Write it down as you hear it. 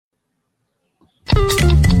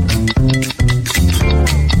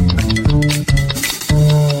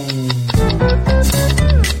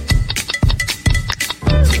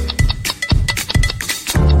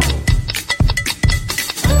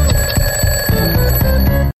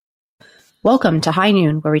Welcome to High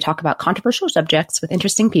Noon, where we talk about controversial subjects with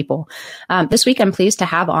interesting people. This week, I'm pleased to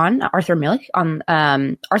have on Arthur Milich.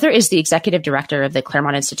 Arthur is the executive director of the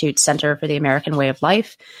Claremont Institute's Center for the American Way of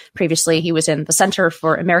Life. Previously, he was in the Center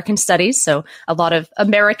for American Studies, so a lot of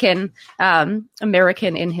American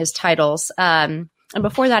in his titles. And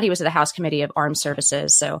before that, he was at the House Committee of Armed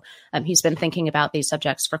Services, so he's been thinking about these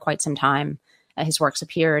subjects for quite some time. His works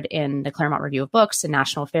appeared in the Claremont Review of Books, in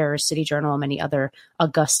National Affairs, City Journal, and many other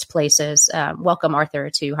august places. Welcome, Arthur,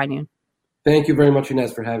 to High Noon. Thank you very much,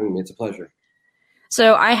 Inez, for having me. It's a pleasure.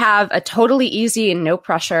 So I have a totally easy and no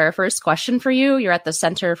pressure first question for you. You're at the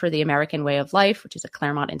Center for the American Way of Life, which is a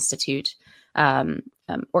Claremont Institute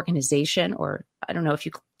organization, or I don't know if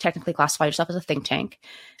you technically classify yourself as a think tank.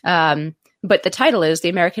 But the title is The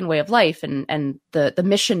American Way of Life, and the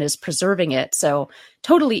mission is preserving it. So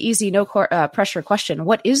totally easy, no pressure question.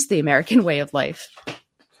 What is the American Way of Life?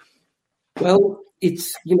 Well,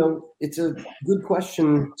 it's a good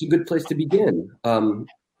question. It's a good place to begin.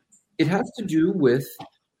 It has to do with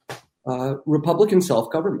Republican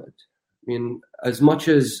self-government. I mean, as much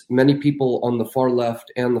as many people on the far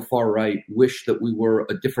left and the far right wish that we were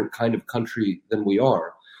a different kind of country than we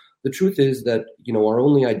are, the truth is that, our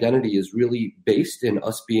only identity is really based in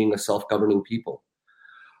us being a self-governing people.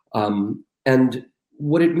 And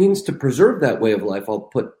what it means to preserve that way of life, I'll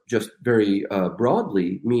put just very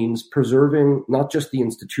broadly, means preserving not just the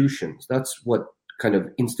institutions. That's what kind of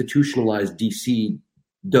institutionalized DC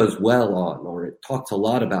does well on, or it talks a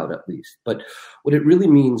lot about at least. But what it really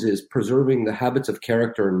means is preserving the habits of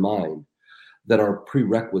character and mind that are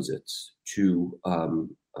prerequisites to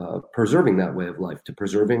preserving that way of life, to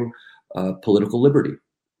preserving political liberty.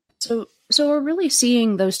 So we're really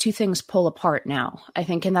seeing those two things pull apart now, I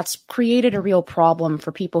think, and that's created a real problem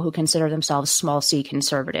for people who consider themselves small c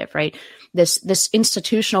conservative, right? This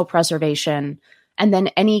institutional preservation and then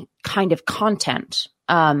any kind of content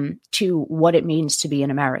to what it means to be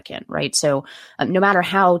an American, right? So no matter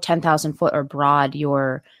how 10,000 foot or broad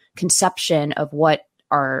your conception of what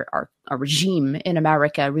our regime in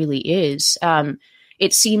America really is,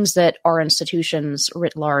 it seems that our institutions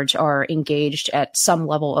writ large are engaged at some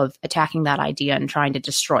level of attacking that idea and trying to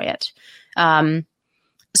destroy it.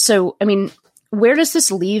 So, I mean, where does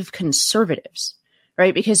this leave conservatives,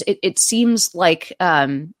 right? Because it seems like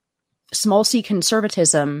small c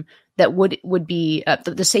conservatism that would be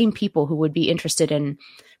the same people who would be interested in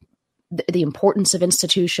the importance of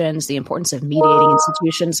institutions, the importance of mediating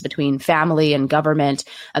institutions between family and government.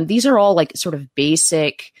 These are all like sort of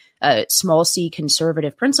basic small c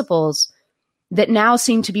conservative principles that now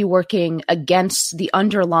seem to be working against the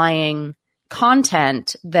underlying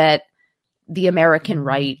content that the American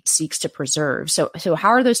right seeks to preserve. So how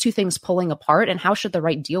are those two things pulling apart, and how should the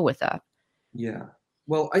right deal with that? Yeah.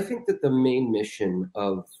 Well, I think that the main mission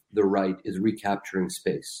of the right is recapturing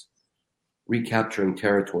space, recapturing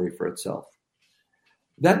territory for itself.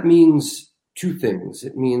 That means two things.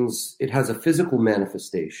 It means it has a physical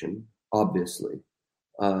manifestation, obviously.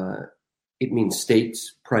 It means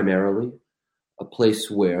states primarily, a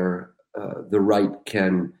place where the right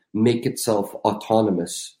can make itself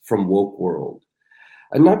autonomous from woke world,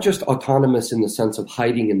 and not just autonomous in the sense of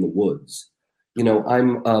hiding in the woods.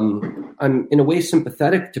 I'm in a way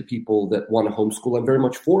sympathetic to people that want to homeschool. I'm very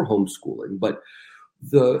much for homeschooling, but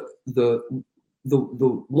the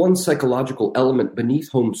one psychological element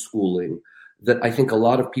beneath homeschooling that I think a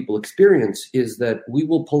lot of people experience is that we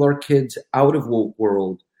will pull our kids out of woke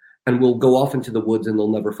world and we'll go off into the woods and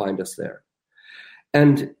they'll never find us there.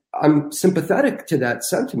 And I'm sympathetic to that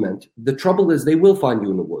sentiment. The trouble is they will find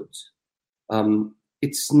you in the woods.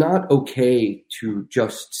 It's not okay to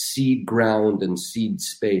just cede ground and cede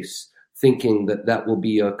space, thinking that that will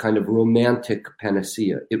be a kind of romantic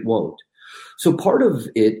panacea. It won't. So part of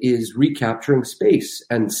it is recapturing space,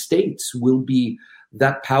 and states will be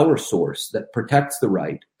that power source that protects the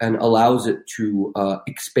right and allows it to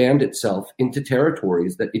expand itself into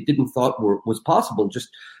territories that it didn't thought was possible just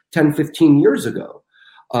 10, 15 years ago.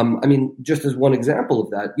 Just as one example of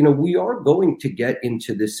that, we are going to get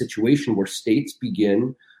into this situation where states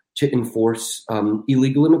begin to enforce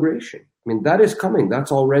illegal immigration. That is coming. That's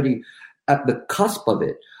already at the cusp of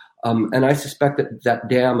it. And I suspect that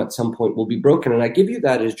dam at some point will be broken. And I give you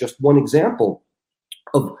that as just one example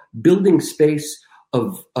of building space,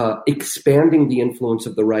 of expanding the influence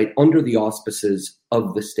of the right under the auspices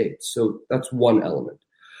of the states. So that's one element.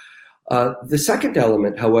 The second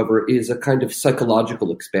element, however, is a kind of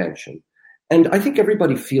psychological expansion. And I think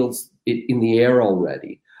everybody feels it in the air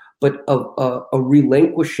already, but a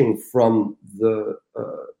relinquishing from the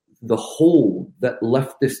hold that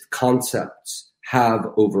leftist concepts have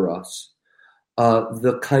over us,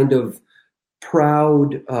 the kind of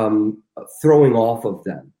proud throwing off of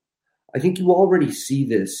them. I think you already see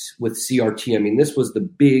this with CRT. I mean, this was the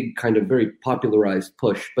big kind of very popularized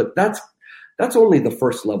push, but that's only the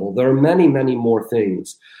first level. There are many, many more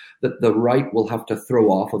things that the right will have to throw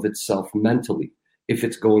off of itself mentally if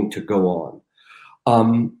it's going to go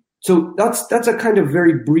on. So that's a kind of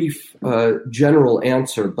very brief, general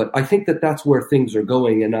answer, but I think that that's where things are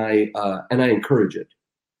going, and I encourage it.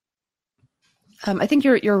 I think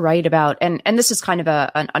you're right about, and this is kind of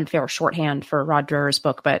an unfair shorthand for Rod Dreher's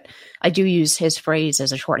book, but I do use his phrase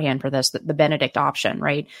as a shorthand for this, the Benedict option,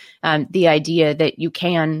 right? The idea that you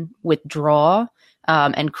can withdraw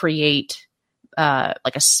and create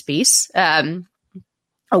like a space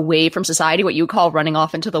away from society, what you call running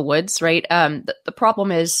off into the woods, right? The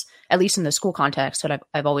problem is, at least in the school context, that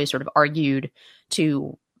I've always sort of argued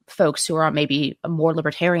to folks who are maybe more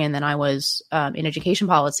libertarian than I was in education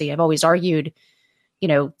policy. I've always argued,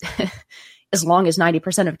 as long as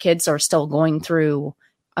 90% of kids are still going through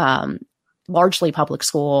largely public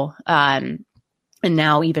school, and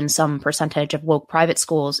now even some percentage of woke private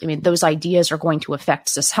schools, I mean, those ideas are going to affect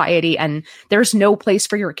society, and there's no place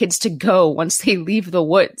for your kids to go once they leave the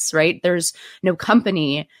woods, right? There's no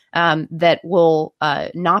company that will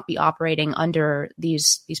not be operating under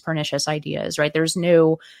these pernicious ideas, right? There's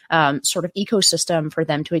no sort of ecosystem for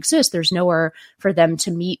them to exist. There's nowhere for them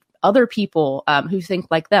to meet other people who think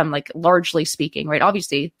like them, like largely speaking, right?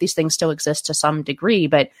 Obviously, these things still exist to some degree,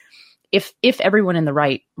 but if everyone in the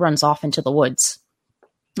right runs off into the woods,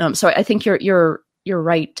 so I think you're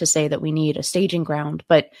right to say that we need a staging ground,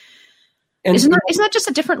 but isn't that just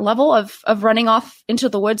a different level of running off into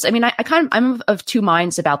the woods? I mean, I'm of two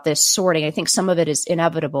minds about this sorting. I think some of it is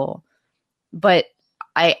inevitable, but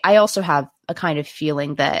I also have a kind of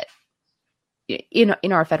feeling that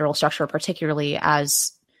in our federal structure, particularly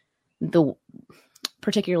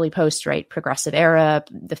post right progressive era,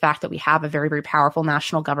 the fact that we have a very, very powerful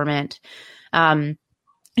national government,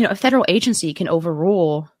 a federal agency can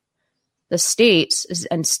overrule the states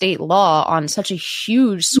and state law on such a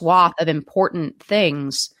huge swath of important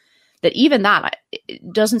things that even that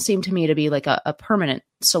it doesn't seem to me to be like a permanent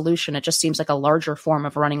solution. It just seems like a larger form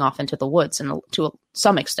of running off into the woods, and to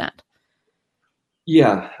some extent.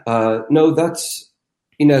 Yeah, no, that's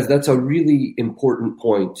Inez, that's a really important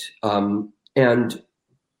point. And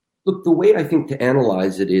look, the way I think to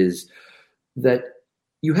analyze it is that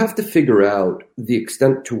you have to figure out the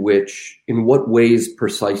extent to which, in what ways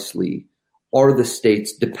precisely, are the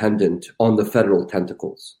states dependent on the federal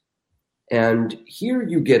tentacles. And here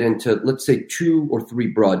you get into, let's say, 2 or 3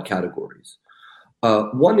 broad categories.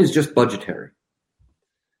 One is just budgetary.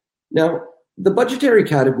 Now, the budgetary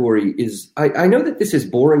category is, I know that this is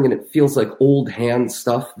boring and it feels like old hand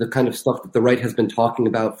stuff, the kind of stuff that the right has been talking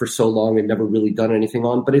about for so long and never really done anything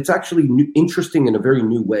on, but it's actually interesting in a very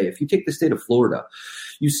new way. If you take the state of Florida,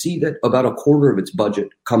 you see that about a quarter of its budget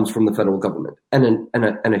comes from the federal government, and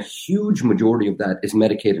a huge majority of that is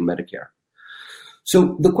Medicaid and Medicare.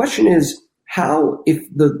 So the question is, how, if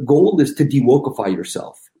the goal is to de-wokeify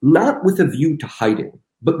yourself, not with a view to hiding,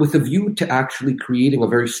 but with a view to actually creating a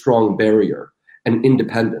very strong barrier and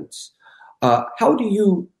independence, how do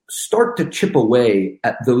you start to chip away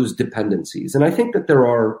at those dependencies? And I think that there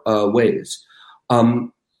are ways.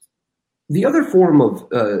 The other form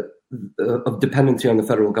of dependency on the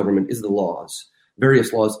federal government is the laws,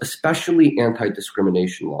 various laws, especially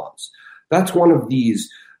anti-discrimination laws. That's one of these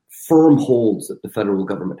firm holds that the federal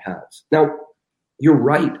government has. Now, you're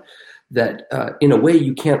right that in a way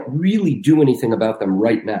you can't really do anything about them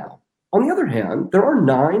right now. On the other hand, there are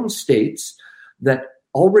 9 states that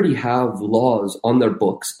already have laws on their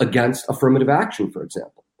books against affirmative action, for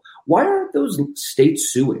example. Why aren't those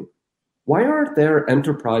states suing? Why aren't there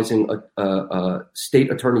enterprising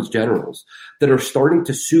state attorneys generals that are starting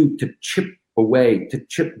to sue to chip away, to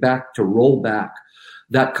chip back, to roll back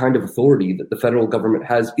that kind of authority that the federal government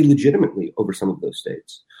has illegitimately over some of those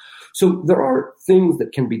states? So there are things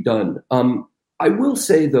that can be done. I will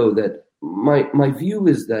say, though, that my view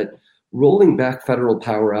is that rolling back federal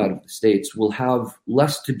power out of the states will have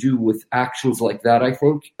less to do with actions like that, I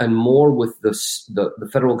think, and more with the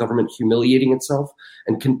federal government humiliating itself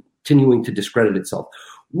and continuing to discredit itself,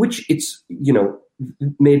 which it's,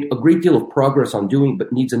 made a great deal of progress on doing,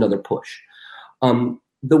 but needs another push.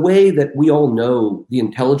 The way that we all know the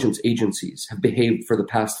intelligence agencies have behaved for the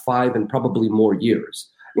past 5 and probably more years,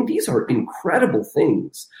 I mean, these are incredible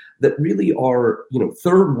things that really are,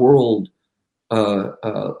 third world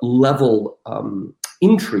level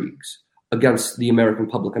intrigues against the American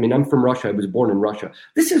public. I mean, I'm from Russia. I was born in Russia.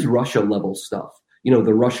 This is Russia level stuff. The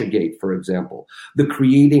Russiagate, for example, the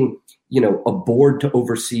creating, a board to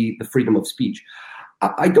oversee the freedom of speech.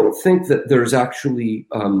 I don't think that there's actually,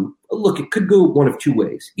 look, it could go one of two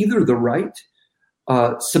ways. Either the right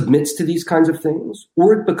submits to these kinds of things,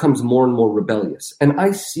 or it becomes more and more rebellious. And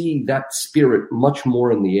I see that spirit much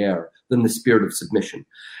more in the air than the spirit of submission.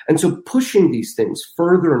 And so pushing these things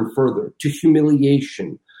further and further to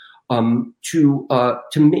humiliation, to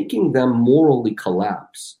making them morally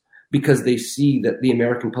collapse, because they see that the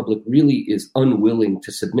American public really is unwilling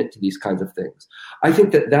to submit to these kinds of things. I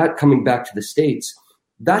think that coming back to the States,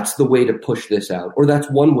 that's the way to push this out, or that's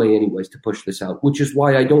one way anyways to push this out, which is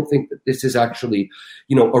why I don't think that this is actually,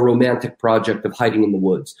 a romantic project of hiding in the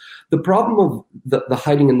woods. The problem of the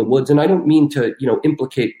hiding in the woods, and I don't mean to,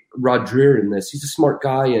 implicate Rod Dreher in this. He's a smart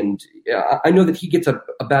guy, and I know that he gets a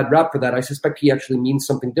bad rap for that. I suspect he actually means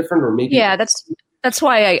something different, or maybe. Yeah, that's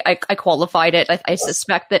why I qualified it. I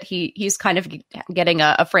suspect that he's kind of getting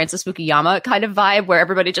a Francis Fukuyama kind of vibe, where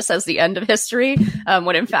everybody just says the end of history,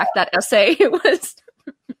 when in fact that essay was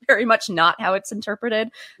very much not how it's interpreted.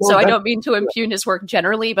 Well, so I don't mean to impugn his work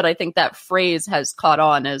generally, but I think that phrase has caught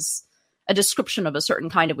on as a description of a certain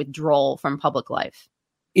kind of withdrawal from public life.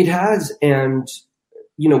 It has, and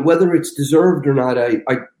whether it's deserved or not, I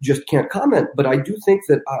just can't comment. But I do think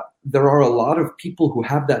that there are a lot of people who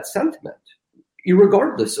have that sentiment,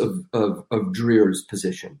 irregardless of Dreher's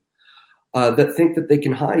position, that think that they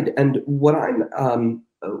can hide. And what I'm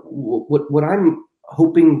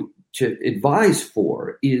hoping to advise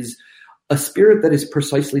for is a spirit that is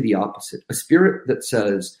precisely the opposite, a spirit that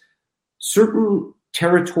says certain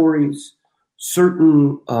territories,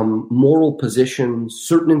 certain moral positions,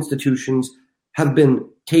 certain institutions have been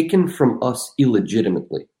taken from us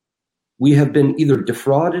illegitimately. We have been either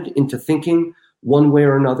defrauded into thinking one way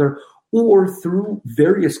or another, or through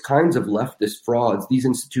various kinds of leftist frauds, these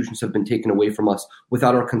institutions have been taken away from us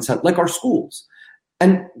without our consent, like our schools.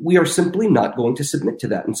 And we are simply not going to submit to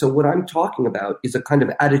that. And so what I'm talking about is a kind of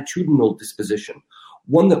attitudinal disposition,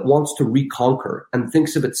 one that wants to reconquer and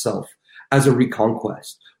thinks of itself as a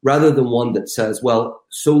reconquest, rather than one that says, well,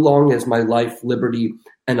 so long as my life, liberty,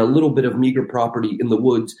 and a little bit of meager property in the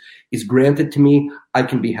woods is granted to me, I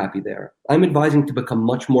can be happy there. I'm advising to become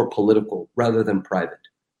much more political rather than private.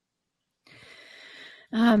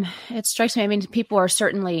 It strikes me. I mean, people are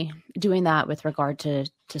certainly doing that with regard to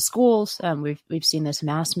schools. We've seen this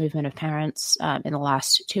mass movement of parents in the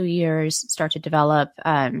last 2 years start to develop.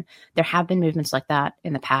 There have been movements like that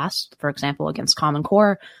in the past, for example, against Common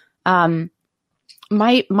Core. My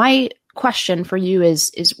question for you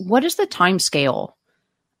is what is the time scale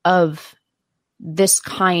of this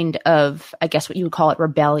kind of, I guess what you would call it,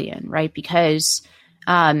 rebellion, right? Because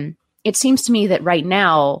it seems to me that right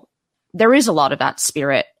now, there is a lot of that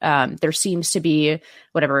spirit. There seems to be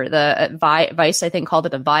whatever the Vice, I think, called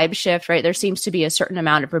it a vibe shift, right? There seems to be a certain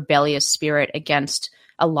amount of rebellious spirit against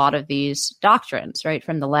a lot of these doctrines, right,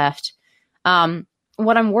 from the left.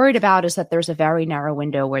 What I'm worried about is that there's a very narrow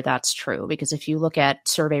window where that's true, because if you look at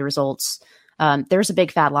survey results, there's a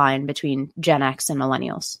big fat line between Gen X and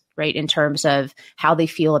millennials, right, in terms of how they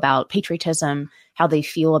feel about patriotism, how they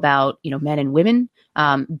feel about, men and women,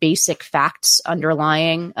 basic facts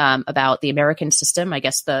underlying about the American system. I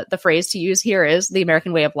guess the phrase to use here is the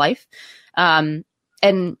American way of life. And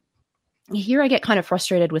here I get kind of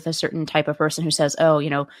frustrated with a certain type of person who says, oh,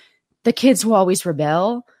 the kids will always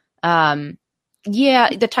rebel. Yeah,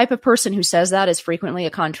 the type of person who says that is frequently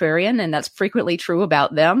a contrarian, and that's frequently true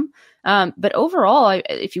about them. But overall,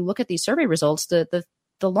 if you look at these survey results, the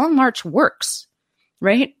Long March works.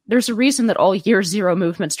 Right? There's a reason that all year zero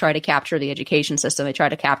movements try to capture the education system. They try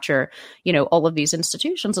to capture, all of these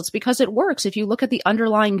institutions. It's because it works. If you look at the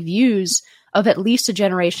underlying views of at least a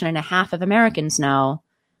generation and a half of Americans now,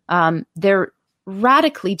 they're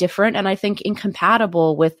radically different and I think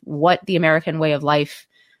incompatible with what the American way of life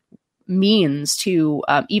means to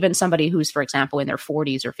even somebody who's, for example, in their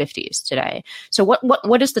 40s or 50s today. So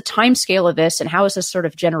what is the time scale of this, and how is this sort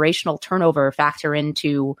of generational turnover factor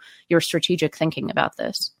into your strategic thinking about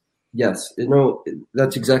this? Yes,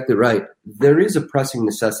 that's exactly right. There is a pressing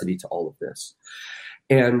necessity to all of this.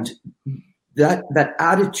 And that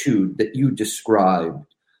attitude that you described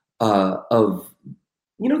of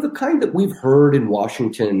the kind that we've heard in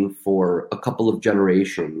Washington for a couple of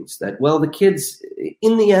generations, that, well, the kids,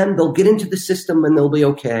 in the end, they'll get into the system and they'll be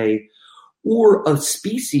okay. Or a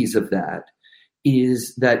species of that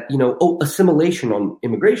is that, assimilation on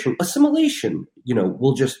immigration. Assimilation,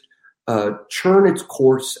 will just churn its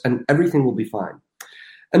course and everything will be fine.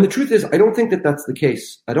 And the truth is, I don't think that that's the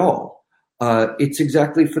case at all. It's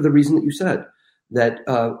exactly for the reason that you said, that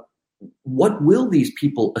what will these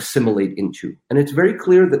people assimilate into? And it's very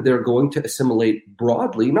clear that they're going to assimilate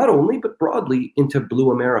broadly, not only, but broadly into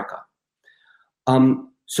Blue America.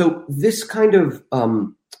 So this kind of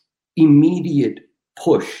immediate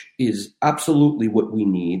push is absolutely what we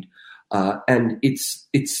need, and it's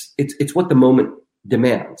what the moment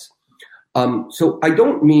demands. So I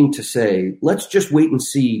don't mean to say let's just wait and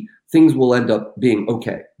see, things will end up being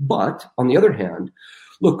okay. But on the other hand,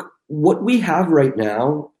 look, what we have right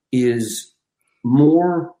now is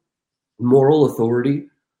more moral authority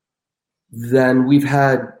than we've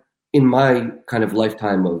had in my kind of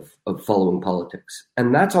lifetime of following politics.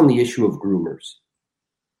 And that's on the issue of groomers.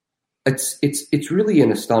 It's really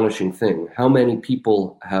an astonishing thing how many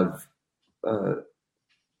people have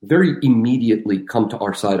very immediately come to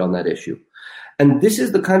our side on that issue. And this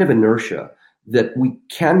is the kind of inertia that we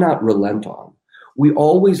cannot relent on. We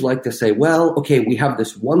always like to say, well, okay, we have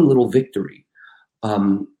this one little victory.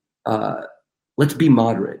 Let's be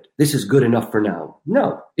moderate. This is good enough for now.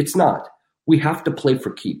 No, it's not. We have to play for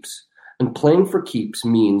keeps. And playing for keeps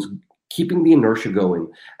means keeping the inertia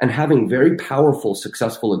going and having very powerful,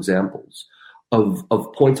 successful examples of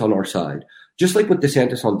points on our side. Just like with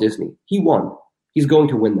DeSantis on Disney. He won. He's going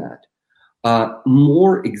to win that.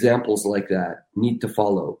 More examples like that need to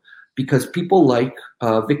follow because people like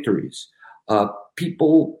victories.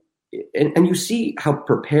 People, and you see how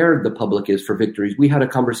prepared the public is for victories. We had a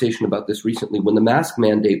conversation about this recently when the mask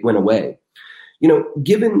mandate went away. You know,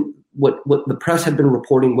 given what the press had been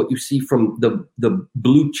reporting, what you see from the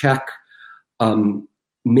blue check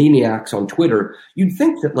maniacs on Twitter, you'd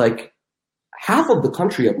think that like half of the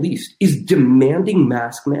country at least is demanding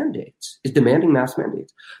mask mandates.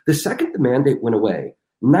 The second the mandate went away,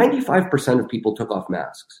 95% of people took off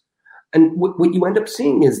masks. And what you end up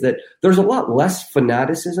seeing is that there's a lot less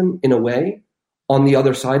fanaticism in a way on the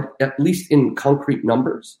other side, at least in concrete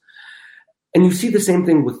numbers. And you see the same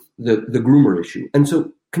thing with the groomer issue. And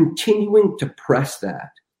so continuing to press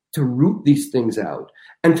that, to root these things out,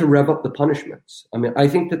 and to rev up the punishments. I mean, I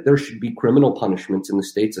think that there should be criminal punishments in the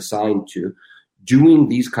states assigned to doing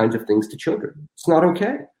these kinds of things to children. It's not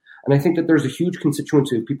okay. And I think that there's a huge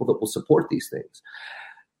constituency of people that will support these things.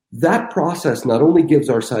 That process not only gives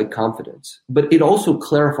our side confidence, but it also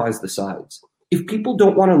clarifies the sides. If people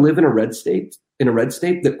don't want to live in a red state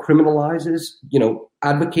that criminalizes,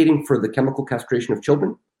 advocating for the chemical castration of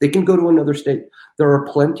children, they can go to another state. There are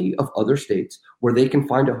plenty of other states where they can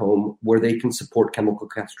find a home where they can support chemical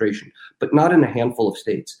castration, but not in a handful of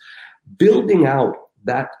states. Building out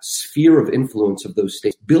that sphere of influence of those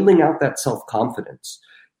states, building out that self-confidence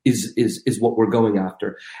is what we're going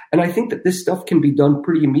after. And I think that this stuff can be done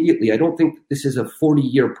pretty immediately. I don't think that this is a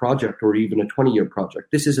 40-year project or even a 20-year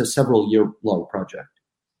project. This is a several-year-long project.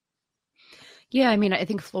 Yeah, I mean, I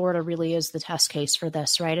think Florida really is the test case for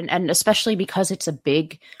this, right? And especially because it's a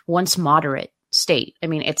big, once moderate state. I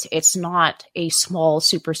mean, it's not a small,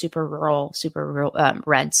 super rural,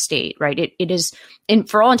 red state, right? It is,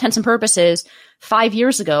 for all intents and purposes, 5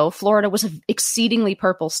 years ago, Florida was an exceedingly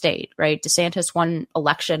purple state, right? DeSantis won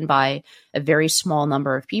election by a very small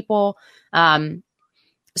number of people.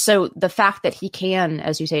 So the fact that he can,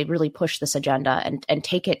 as you say, really push this agenda and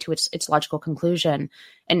take it to its logical conclusion.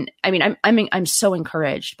 And I mean, I'm so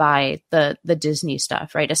encouraged by the Disney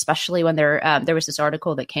stuff, right? Especially when there was this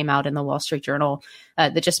article that came out in the Wall Street Journal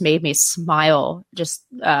that just made me smile just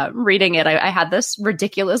reading it. I had this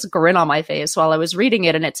ridiculous grin on my face while I was reading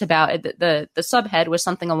it. And it's about the subhead was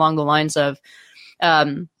something along the lines of,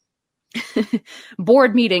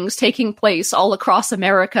 board meetings taking place all across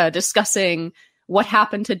America discussing what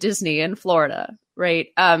happened to Disney in Florida, right?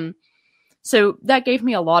 So that gave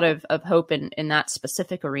me a lot of hope in that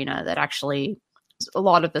specific arena, that actually a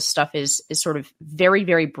lot of this stuff is sort of very,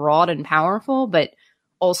 very broad and powerful, but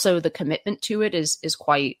also the commitment to it is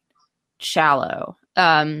quite shallow.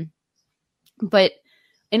 But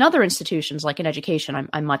in other institutions, like in education,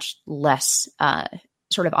 I'm much less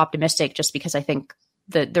sort of optimistic, just because I think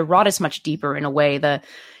the rot is much deeper in a way. The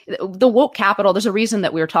woke capital, there's a reason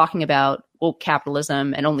that we're talking about woke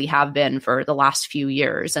capitalism and only have been for the last few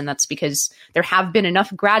years. And that's because there have been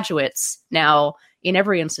enough graduates now in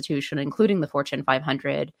every institution, including the Fortune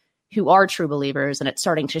 500, who are true believers, and it's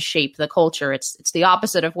starting to shape the culture. It's the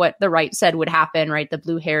opposite of what the right said would happen, right? The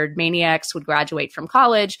blue-haired maniacs would graduate from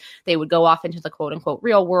college. They would go off into the quote-unquote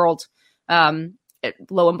real world. Lo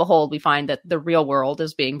and behold, we find that the real world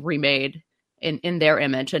is being remade in their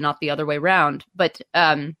image and not the other way around. But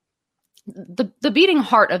the beating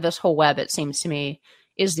heart of this whole web, it seems to me,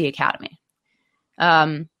 is the academy.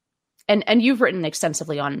 And you've written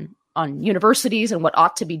extensively on universities and what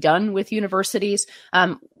ought to be done with universities.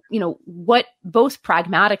 what, both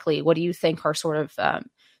pragmatically, what do you think are sort of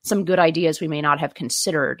some good ideas we may not have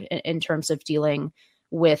considered in terms of dealing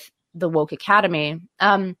with the woke academy?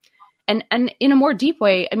 And in a more deep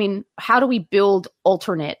way, I mean, how do we build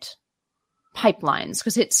alternate pipelines?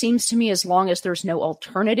 Because it seems to me, as long as there's no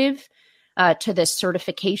alternative to this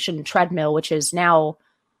certification treadmill, which is now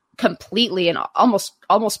completely and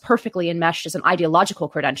almost perfectly enmeshed as an ideological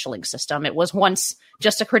credentialing system. It was once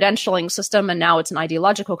just a credentialing system, and now it's an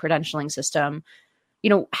ideological credentialing system.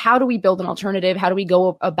 How do we build an alternative? How do we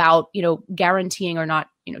go about, guaranteeing, or not,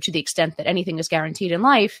 to the extent that anything is guaranteed in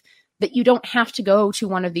life, that you don't have to go to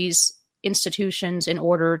one of these institutions in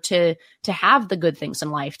order to have the good things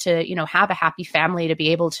in life, to, have a happy family, to be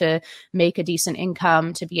able to make a decent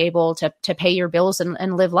income, to be able to pay your bills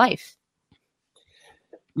and live life?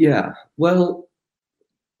 Yeah, well,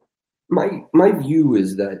 my view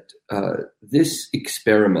is that this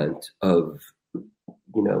experiment of,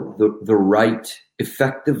 the right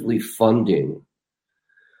effectively funding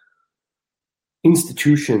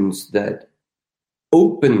institutions that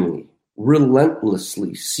openly,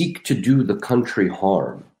 relentlessly seek to do the country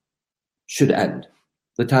harm should end.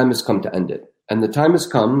 The time has come to end it. And the time has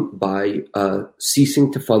come by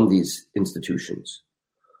ceasing to fund these institutions.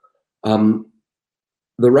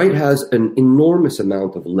 The right has an enormous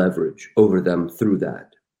amount of leverage over them through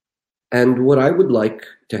that. And what I would like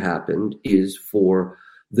to happen is for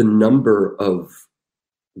the number of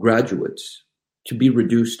graduates to be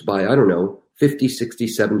reduced by, 50, 60,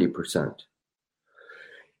 70%.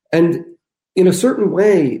 And in a certain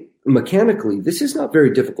way, mechanically, this is not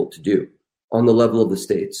very difficult to do on the level of the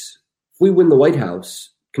states. If we win the White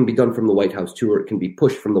House, it can be done from the White House too, or it can be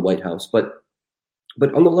pushed from the White House. But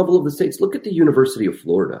on the level of the states, look at the University of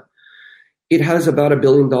Florida. It has about $1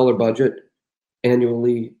 billion budget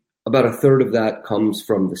annually. About a third of that comes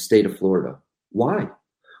from the state of Florida. Why?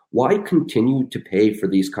 Why continue to pay for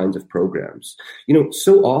these kinds of programs?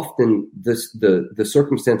 So often the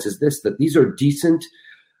circumstance is this, that these are decent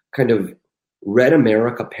kind of red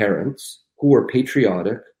America parents who are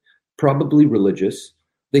patriotic, probably religious.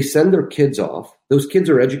 They send their kids off. Those kids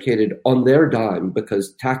are educated on their dime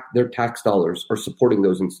because their tax dollars are supporting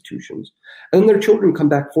those institutions. And then their children come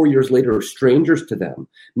back 4 years later, are strangers to them,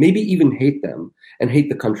 maybe even hate them and hate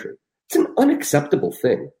the country. It's an unacceptable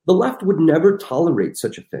thing. The left would never tolerate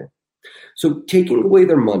such a thing. So taking away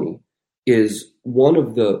their money is one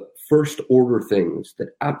of the first order things that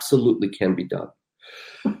absolutely can be done.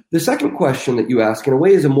 The second question that you ask, in a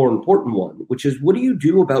way, is a more important one, which is, what do you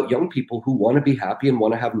do about young people who want to be happy and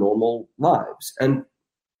want to have normal lives? And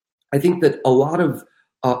I think that a lot of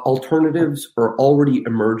alternatives are already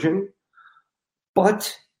emerging.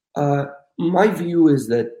 But my view is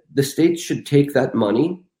that the states should take that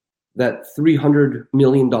money, that $300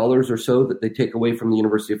 million or so that they take away from the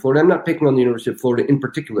University of Florida. I'm not picking on the University of Florida in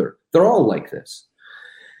particular. They're all like this.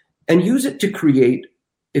 And use it to create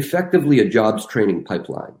effectively a jobs training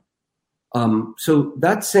pipeline. So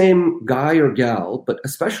that same guy or gal, but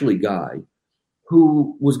especially guy,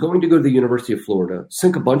 who was going to go to the University of Florida,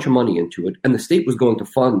 sink a bunch of money into it, and the state was going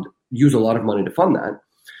to use a lot of money to fund that,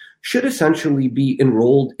 should essentially be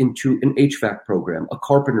enrolled into an HVAC program, a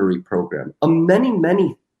carpentry program,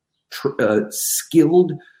 many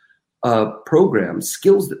skilled programs,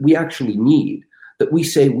 skills that we actually need, that we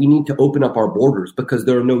say we need to open up our borders because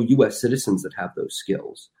there are no U.S. citizens that have those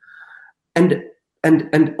skills, and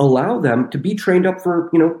allow them to be trained up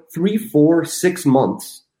for 3, 4, 6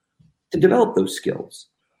 months to develop those skills.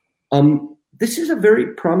 This is a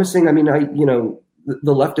very promising. I mean,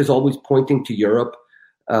 the left is always pointing to Europe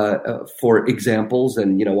for examples,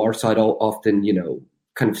 and our side often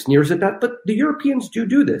kind of sneers at that. But the Europeans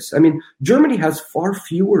do this. I mean, Germany has far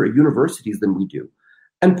fewer universities than we do.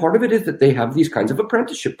 And part of it is that they have these kinds of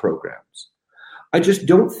apprenticeship programs. I just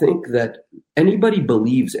don't think that anybody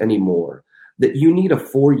believes anymore that you need a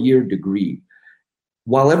 4-year degree,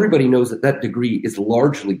 while everybody knows that that degree is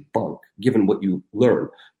largely bunk, given what you learn,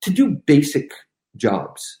 to do basic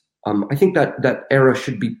jobs. I think that era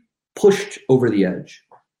should be pushed over the edge.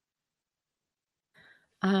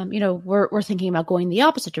 We're thinking about going the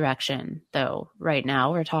opposite direction, though. Right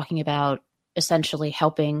now, we're talking about essentially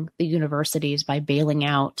helping the universities by bailing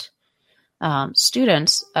out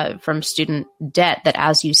students from student debt that,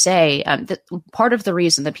 as you say, part of the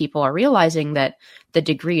reason that people are realizing that the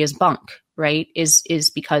degree is bunk, right,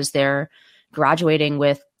 is because they're graduating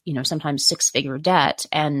with, sometimes 6-figure debt,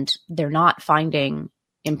 and they're not finding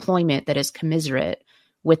employment that is commensurate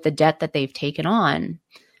with the debt that they've taken on.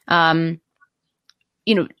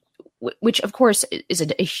 Which of course is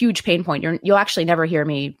a huge pain point. You'll actually never hear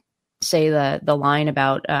me say the line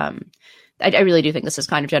about I really do think this is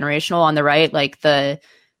kind of generational on the right, like the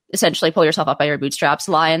essentially pull yourself up by your bootstraps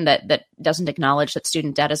line that doesn't acknowledge that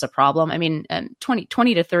student debt is a problem. I mean,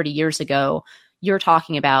 20 to 30 years ago, you're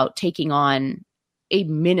talking about taking on a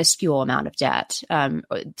minuscule amount of debt,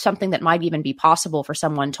 something that might even be possible for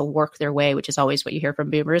someone to work their way, which is always what you hear from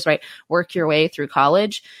boomers, right? Work your way through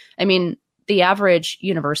college. I mean, the average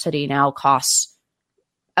university now costs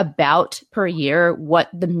about per year what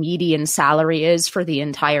the median salary is for the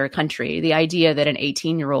entire country. The idea that an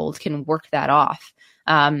 18-year-old can work that off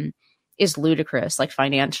is ludicrous, like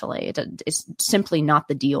financially. It's simply not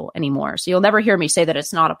the deal anymore. So you'll never hear me say that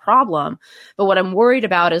it's not a problem. But what I'm worried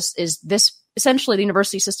about is this. Essentially, the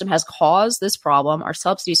university system has caused this problem. Our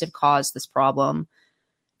subsidies have caused this problem.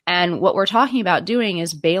 And what we're talking about doing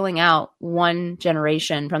is bailing out one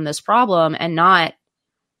generation from this problem and not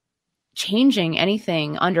changing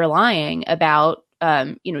anything underlying about,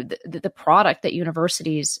 the product that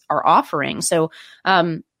universities are offering. So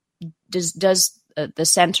does the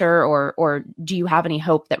center or do you have any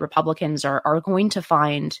hope that Republicans are going to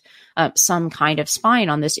find some kind of spine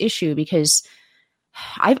on this issue? Because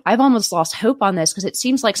I've almost lost hope on this because it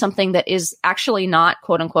seems like something that is actually not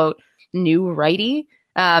quote unquote new righty,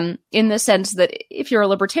 in the sense that if you're a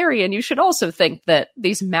libertarian, you should also think that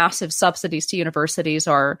these massive subsidies to universities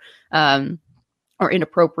are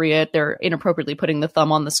inappropriate. They're inappropriately putting the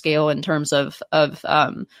thumb on the scale in terms of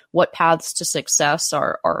what paths to success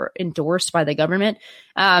are endorsed by the government.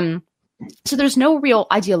 So there's no real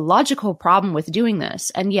ideological problem with doing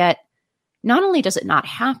this. And yet, not only does it not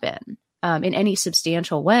happen in any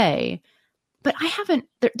substantial way, but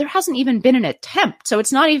there hasn't even been an attempt. So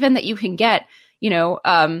it's not even that you can get,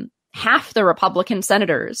 half the Republican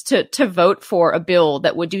senators to vote for a bill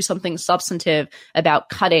that would do something substantive about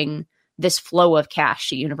cutting this flow of cash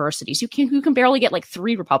to universities. You can barely get like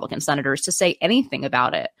 3 Republican senators to say anything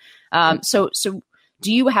about it. So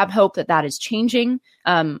do you have hope that is changing?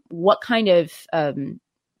 What kind of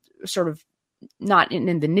sort of, not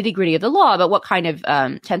in the nitty gritty of the law, but what kind of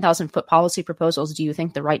 10,000-foot policy proposals do you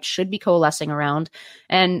think the right should be coalescing around?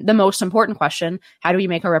 And the most important question, how do we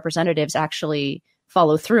make our representatives actually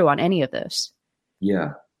follow through on any of this?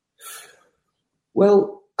 Yeah.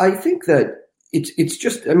 Well, I think that it's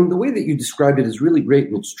just, I mean, the way that you described it is really great,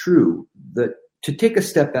 and it's true that to take a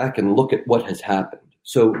step back and look at what has happened.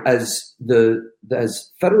 So as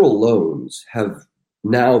federal loans have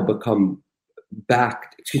now become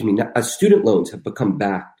as student loans have become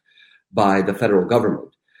backed by the federal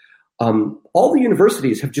government, all the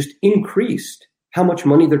universities have just increased how much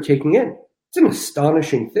money they're taking in. It's an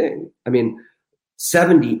astonishing thing. I mean,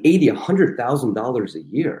 $70,000, $80,000, $100,000 a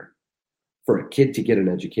year for a kid to get an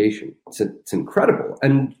education. It's incredible.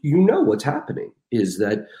 And what's happening is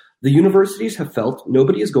that the universities have felt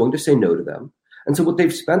nobody is going to say no to them. And so what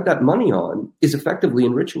they've spent that money on is effectively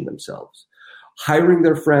enriching themselves, hiring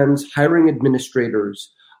their friends, hiring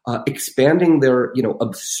administrators, expanding their,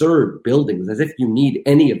 absurd buildings as if you need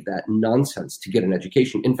any of that nonsense to get an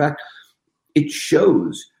education. In fact, it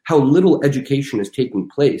shows how little education is taking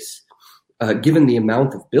place, given the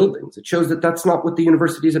amount of buildings. It shows that that's not what the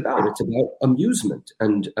university is about. It's about amusement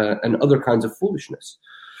and other kinds of foolishness.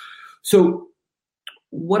 So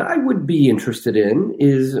what I would be interested in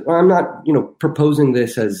is, I'm not, proposing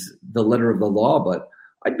this as the letter of the law, but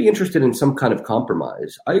I'd be interested in some kind of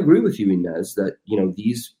compromise. I agree with you, Inez, that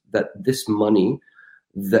this money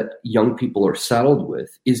that young people are saddled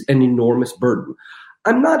with is an enormous burden.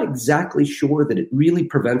 I'm not exactly sure that it really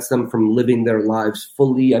prevents them from living their lives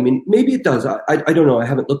fully. I mean, maybe it does. I don't know. I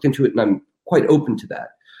haven't looked into it, and I'm quite open to that.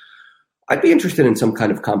 I'd be interested in some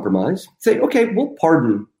kind of compromise. Say, okay, we'll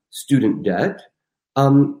pardon student debt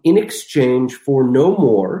in exchange for no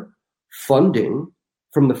more funding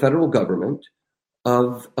from the federal government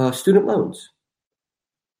of student loans.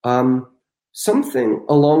 Something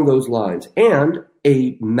along those lines. And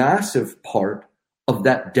a massive part of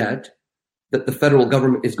that debt that the federal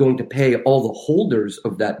government is going to pay all the holders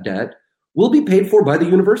of that debt will be paid for by the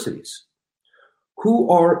universities,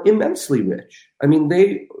 who are immensely rich. I mean,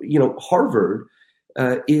 Harvard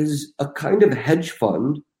is a kind of hedge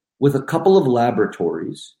fund with a couple of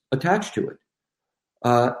laboratories attached to it.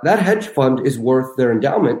 That hedge fund their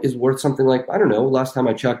endowment is worth something like, I don't know, last time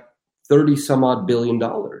I checked, 30 some odd $billion.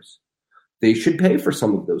 They should pay for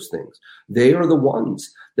some of those things. They are the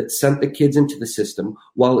ones that sent the kids into the system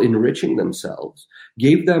while enriching themselves,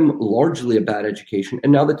 gave them largely a bad education,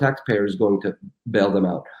 and now the taxpayer is going to bail them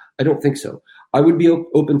out. I don't think so. I would be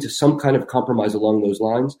open to some kind of compromise along those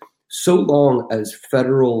lines, so long as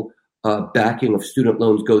federal backing of student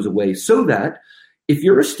loans goes away, so that if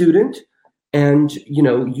you're a student and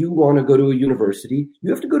you want to go to a university,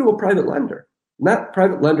 you have to go to a private lender. And that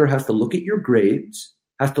private lender has to look at your grades,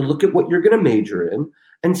 has to look at what you're going to major in,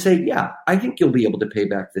 and say, yeah, I think you'll be able to pay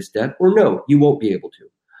back this debt, or no, you won't be able to.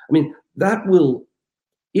 I mean, that will,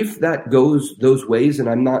 if that goes those ways, and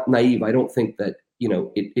I'm not naive, I don't think that,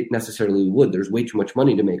 it necessarily would. There's way too much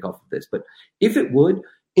money to make off of this. But if it would,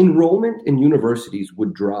 enrollment in universities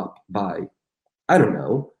would drop by,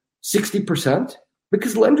 60%,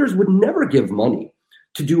 because lenders would never give money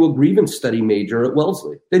to do a grievance study major at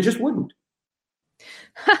Wellesley. They just wouldn't.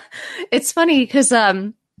 It's funny because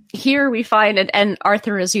here we find, and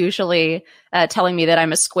Arthur is usually telling me that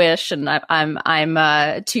I'm a squish and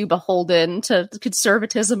I'm too beholden to the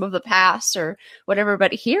conservatism of the past or whatever.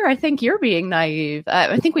 But here, I think you're being naive.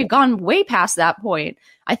 I think we've gone way past that point.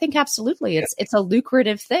 I think absolutely it's a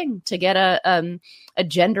lucrative thing to get a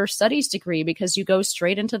gender studies degree because you go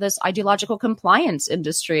straight into this ideological compliance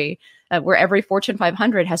industry where every Fortune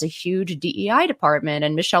 500 has a huge DEI department,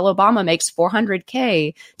 and Michelle Obama makes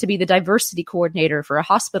 $400K to be the diversity coordinator for a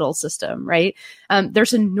hospital system, right?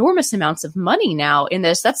 There's enormous amounts of money now in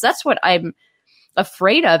this. That's what I'm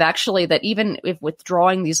afraid of, actually, that even if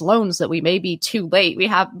withdrawing these loans that we may be too late,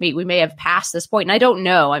 we may have passed this point. And I don't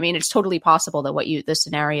know. I mean, it's totally possible that the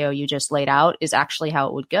scenario you just laid out is actually how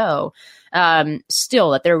it would go.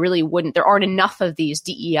 Still, that there aren't enough of these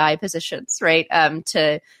DEI positions, right?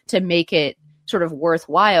 To make it sort of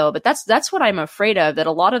worthwhile. But that's what I'm afraid of, that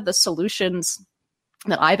a lot of the solutions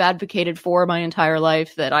that I've advocated for my entire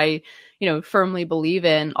life, that I firmly believe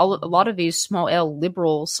in, a lot of these small L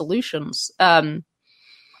liberal solutions,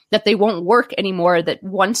 that they won't work anymore, that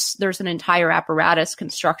once there's an entire apparatus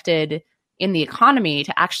constructed in the economy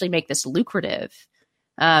to actually make this lucrative,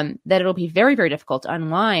 that it'll be very, very difficult to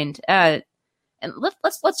unwind. And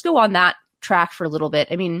let's go on that track for a little bit.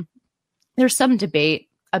 I mean, there's some debate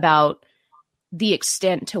about the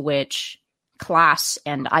extent to which class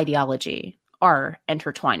and ideology are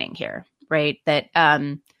intertwining here, right? That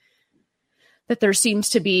there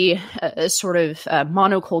seems to be a sort of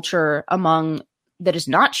monoculture that is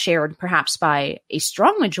not shared perhaps by a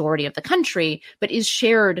strong majority of the country, but is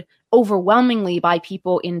shared overwhelmingly by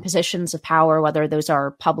people in positions of power, whether those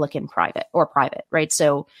are public and private, right?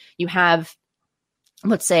 So you have,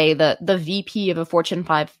 let's say, the VP of a Fortune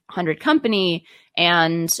 500 company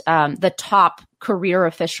and the top career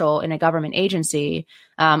official in a government agency,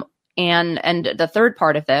 and the third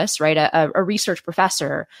part of this, right, a research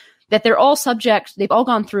professor, that they've all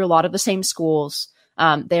gone through a lot of the same schools.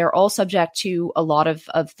 They're all subject to a lot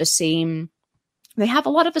of the same, they have a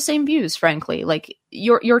lot of the same views, frankly. Like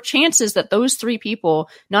your chances that those three people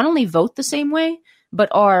not only vote the same way, but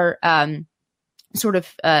are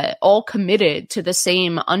all committed to the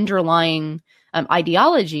same underlying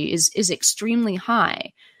ideology is extremely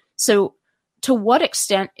high. So to what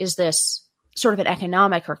extent is this sort of an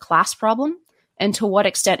economic or class problem? And to what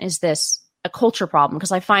extent is this a culture problem?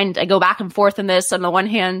 Because I go back and forth in this. On the one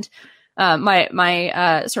hand,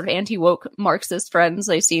 my sort of anti-woke Marxist friends,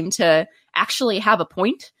 they seem to actually have a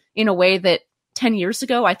point in a way that 10 years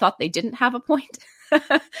ago I thought they didn't have a point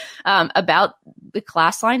about the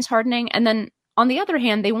class lines hardening. And then on the other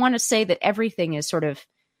hand, they want to say that everything is sort of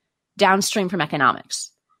downstream from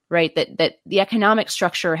economics, right? That the economic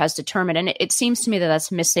structure has determined, and it seems to me that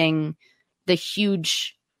that's missing the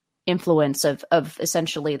huge influence of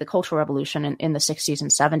essentially the Cultural Revolution in the 60s and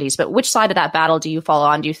 70s. But which side of that battle do you fall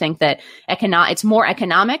on? Do you think that it's more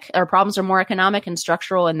economic, or problems are more economic and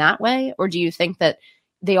structural in that way? Or do you think that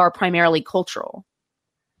they are primarily cultural?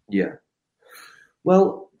 Yeah.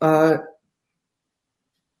 Well,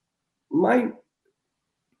 my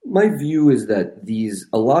view is that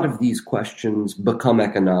a lot of these questions become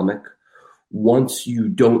economic once you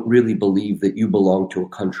don't really believe that you belong to a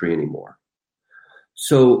country anymore.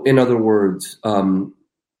 So, in other words,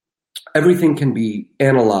 everything can be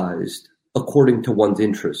analyzed according to one's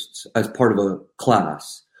interests as part of a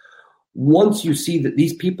class. Once you see that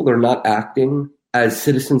these people are not acting as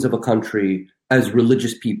citizens of a country, as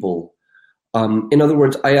religious people, in other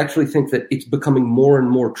words, I actually think that it's becoming more and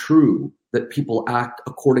more true that people act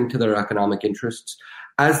according to their economic interests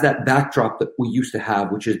as that backdrop that we used to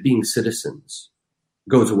have, which is being citizens,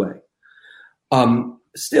 goes away.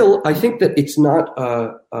 Still, I think that it's not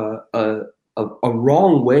a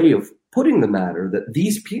wrong way of putting the matter that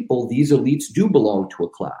these people, these elites, do belong to a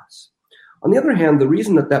class. On the other hand, the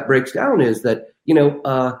reason that breaks down is that,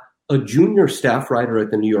 a junior staff writer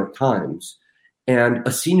at the New York Times and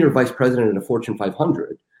a senior vice president at a Fortune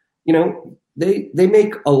 500, they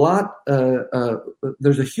make a lot.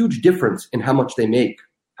 There's a huge difference in how much they make,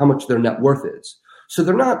 how much their net worth is. So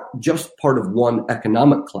they're not just part of one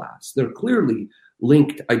economic class. They're clearly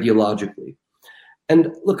linked ideologically.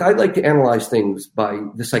 And look, I like to analyze things by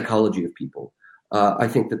the psychology of people. I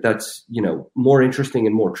think that that's, more interesting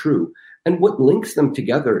and more true. And what links them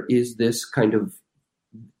together is this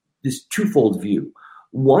twofold view.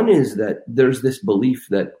 One is that there's this belief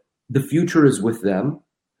that the future is with them,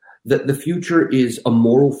 that the future is a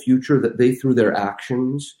moral future that they, through their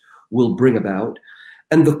actions, will bring about.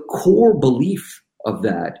 And the core belief of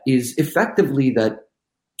that is effectively that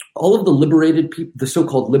all of the liberated people, the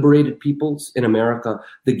so-called liberated peoples in America,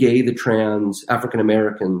 the gay, the trans, African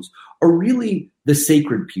Americans, are really the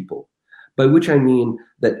sacred people, by which I mean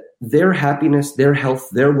that their happiness, their health,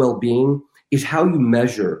 their well-being is how you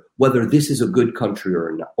measure whether this is a good country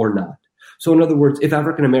or not. So in other words, if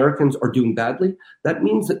African Americans are doing badly, that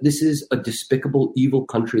means that this is a despicable, evil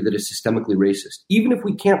country that is systemically racist. Even if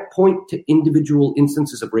we can't point to individual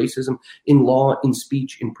instances of racism in law, in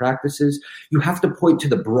speech, in practices, you have to point to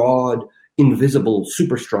the broad, invisible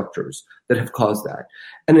superstructures that have caused that.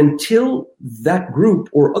 And until that group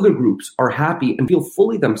or other groups are happy and feel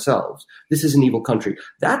fully themselves, this is an evil country.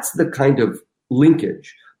 That's the kind of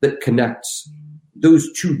linkage that connects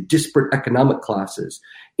those two disparate economic classes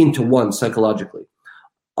into one psychologically.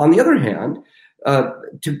 On the other hand,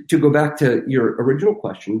 to go back to your original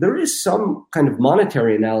question, there is some kind of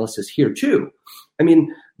monetary analysis here too. I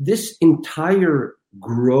mean, this entire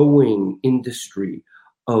growing industry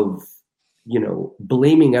of,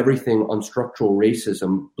 blaming everything on structural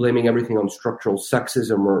racism, blaming everything on structural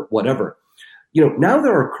sexism or whatever. Now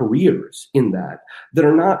there are careers in that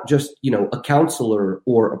are not just, a counselor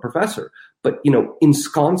or a professor, but,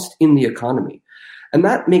 ensconced in the economy. And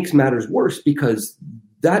that makes matters worse because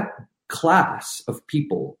that class of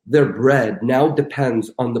people, their bread now depends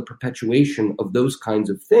on the perpetuation of those kinds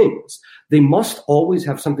of things. They must always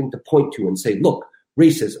have something to point to and say, look,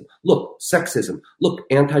 racism, look, sexism, look,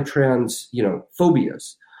 anti-trans,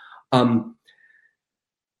 phobias.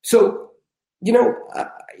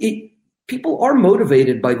 People are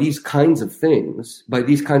motivated by these kinds of things, by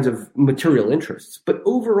these kinds of material interests. But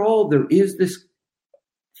overall, there is this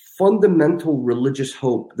fundamental religious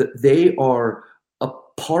hope that they are a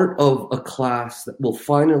part of a class that will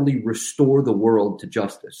finally restore the world to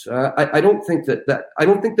justice. I don't think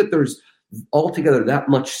that there's altogether that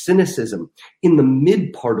much cynicism in the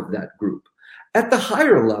mid part of that group. At the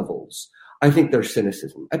higher levels, I think there's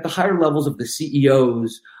cynicism. At the higher levels of the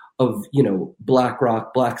CEOs of,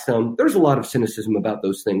 BlackRock, Blackstone, there's a lot of cynicism about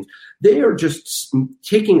those things. They are just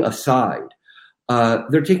taking a side.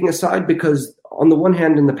 They're taking a side because on the one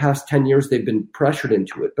hand, in the past 10 years, they've been pressured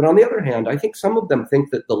into it. But on the other hand, I think some of them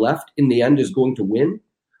think that the left in the end is going to win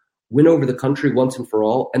over the country once and for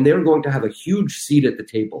all. And they're going to have a huge seat at the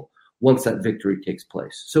table once that victory takes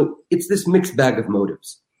place. So it's this mixed bag of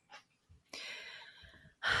motives.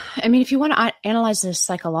 I mean, if you want to analyze this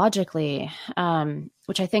psychologically,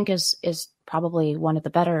 which I think is probably one of the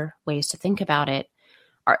better ways to think about it,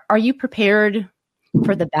 are you prepared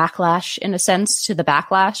for the backlash, in a sense, to the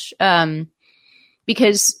backlash?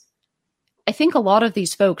 Because I think a lot of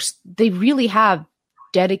these folks, they really have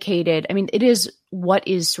dedicated, I mean, it is what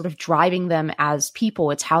is sort of driving them as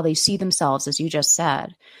people. It's how they see themselves, as you just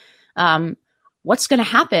said. What's going to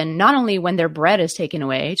happen not only when their bread is taken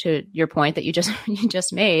away, to your point that you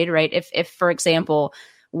just made, right? If for example,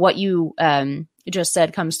 what you just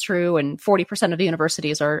said comes true and 40% of the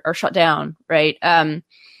universities are shut down, right?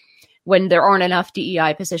 When there aren't enough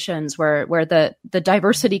DEI positions, where the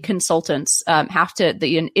diversity consultants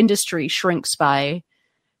the industry shrinks by,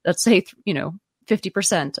 let's say,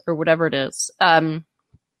 50% or whatever it is.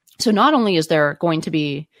 So not only is there going to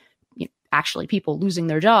be actually people losing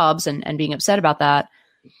their jobs and being upset about that,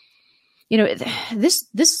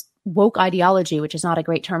 this woke ideology, which is not a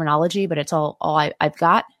great terminology, but it's all I've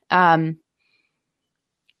got.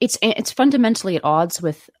 It's fundamentally at odds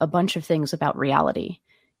with a bunch of things about reality.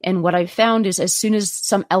 And what I've found is as soon as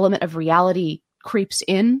some element of reality creeps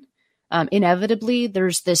in, inevitably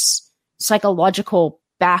there's this psychological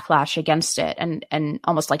backlash against it and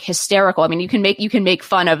almost like hysterical. I mean, you can make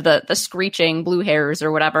fun of the screeching blue hairs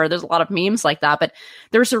or whatever. There's a lot of memes like that, but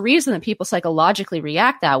there's a reason that people psychologically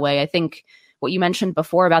react that way. I think what you mentioned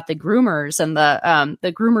before about the groomers and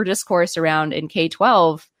the groomer discourse around in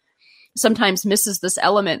K-12 sometimes misses this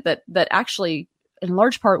element that actually, in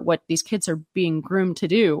large part, what these kids are being groomed to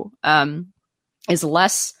do is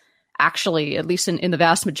less actually, at least in the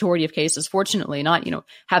vast majority of cases, fortunately, not,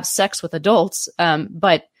 have sex with adults,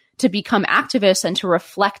 but to become activists and to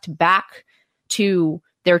reflect back to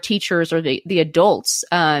their teachers or the adults,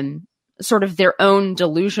 sort of their own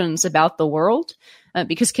delusions about the world.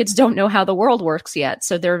 because kids don't know how the world works yet.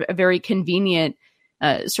 So they're a very convenient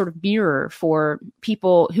sort of mirror for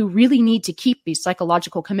people who really need to keep these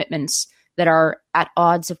psychological commitments that are at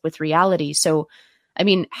odds with reality. So, I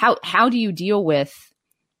mean, how do you deal with,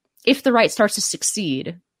 if the right starts to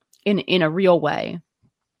succeed in a real way,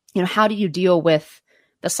 how do you deal with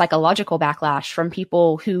the psychological backlash from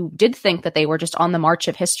people who did think that they were just on the march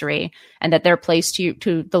of history and that their place,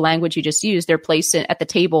 to the language you just used, their place at the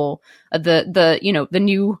table of the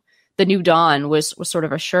new dawn was sort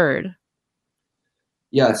of assured?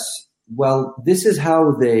 Yes. Well, this is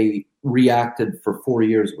how they reacted for 4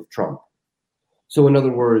 years with Trump. So in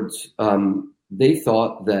other words, they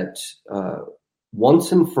thought that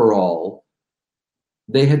once and for all,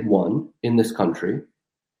 they had won in this country,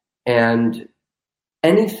 and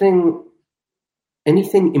anything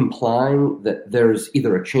implying that there's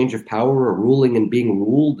either a change of power, a ruling and being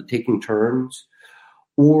ruled, taking turns,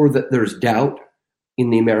 or that there's doubt in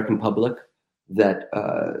the American public that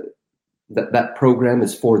that program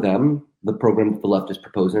is for them, the program that the left is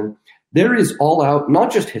proposing, there is all out,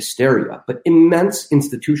 not just hysteria, but immense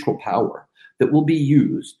institutional power that will be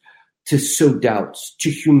used to sow doubts, to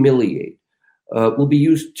humiliate, will be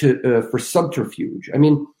used for subterfuge. I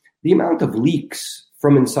mean, the amount of leaks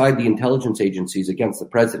from inside the intelligence agencies against the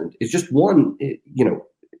president is just one,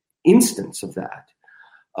 instance of that.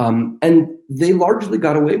 And they largely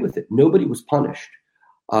got away with it. Nobody was punished,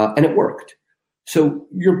 and it worked. So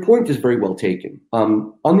your point is very well taken.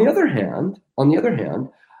 On the other hand,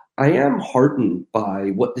 I am heartened by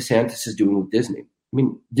what DeSantis is doing with Disney. I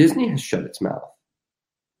mean, Disney has shut its mouth.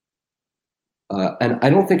 And I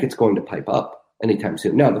don't think it's going to pipe up anytime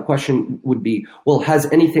soon. Now, the question would be, well,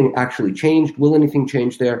 has anything actually changed? Will anything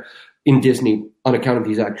change there in Disney on account of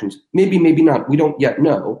these actions? Maybe, maybe not. We don't yet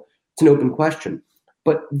know. It's an open question.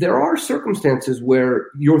 But there are circumstances where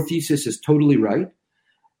your thesis is totally right.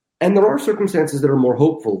 And there are circumstances that are more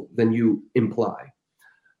hopeful than you imply.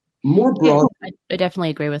 More broadly, I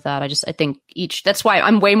definitely agree with that. I think that's why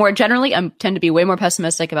I'm tend to be way more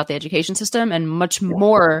pessimistic about the education system and much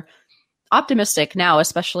more optimistic now,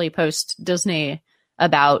 especially post Disney,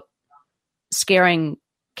 about scaring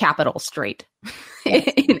capital straight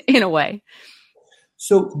in a way.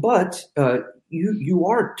 So, but you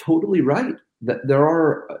are totally right that there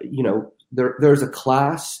are, there's a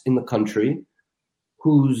class in the country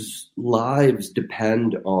whose lives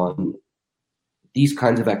depend on these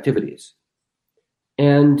kinds of activities.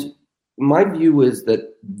 And my view is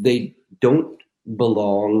that they don't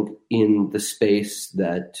belong in the space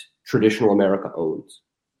that traditional America owns.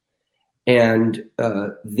 And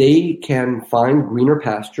they can find greener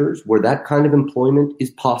pastures where that kind of employment is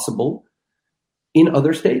possible in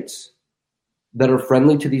other states that are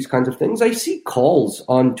friendly to these kinds of things. I see calls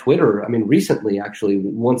on Twitter, recently, actually,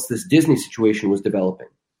 once this Disney situation was developing,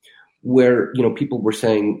 where, people were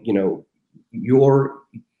saying, your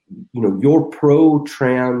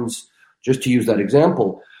pro-trans, just to use that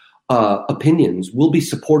example, opinions will be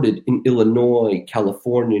supported in Illinois,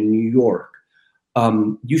 California, New York.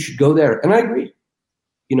 You should go there. And I agree.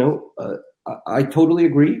 I totally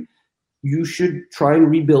agree. You should try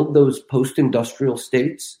and rebuild those post-industrial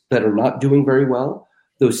states that are not doing very well,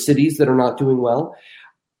 those cities that are not doing well.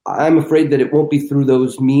 I'm afraid that it won't be through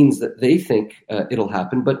those means that they think it'll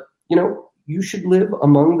happen. But, you should live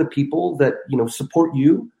among the people that, support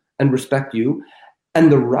you and respect you.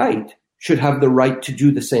 And the right should have the right to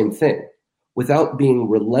do the same thing without being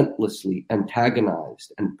relentlessly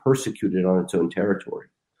antagonized and persecuted on its own territory.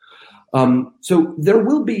 So there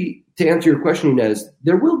will be, to answer your question, Inez,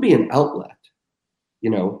 there will be an outlet,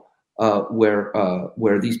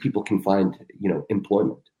 where these people can find,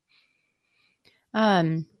 employment.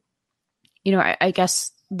 I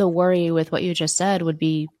guess the worry with what you just said would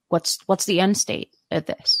be, what's the end state of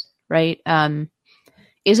this, right?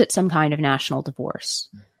 Is it some kind of national divorce?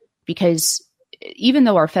 Because even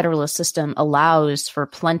though our federalist system allows for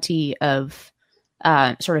plenty of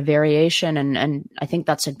sort of variation, and I think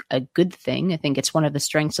that's a good thing. I think it's one of the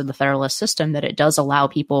strengths of the federalist system that it does allow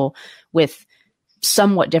people with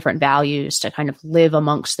somewhat different values to kind of live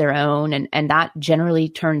amongst their own, and that generally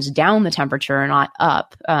turns down the temperature, not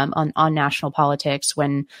up, on national politics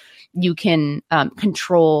when you can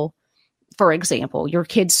control, for example, your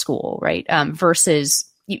kid's school, right? Versus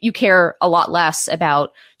you care a lot less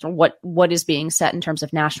about what is being set in terms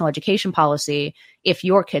of national education policy if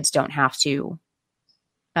your kids don't have to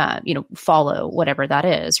follow whatever that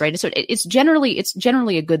is, right? So it's generally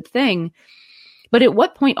a good thing. But at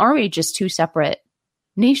what point are we just two separate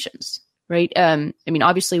nations, right?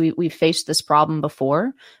 Obviously we've faced this problem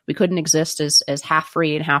before. We couldn't exist as half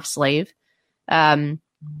free and half slave.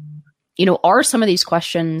 are some of these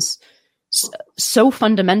questions so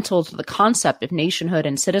fundamental to the concept of nationhood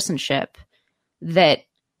and citizenship that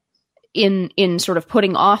in sort of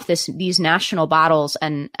putting off these national battles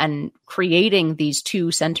and creating these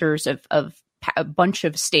two centers of a bunch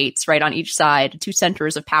of states right on each side, two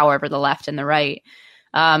centers of power for the left and the right,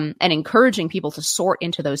 and encouraging people to sort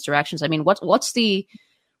into those directions. I mean, what's the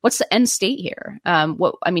end state here?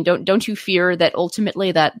 Don't you fear that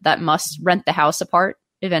ultimately that must rent the house apart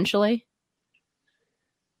eventually?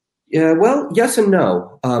 Yeah, well, yes and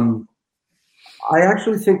no. I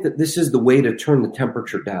actually think that this is the way to turn the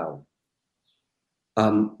temperature down.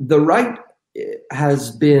 The right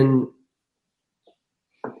has been,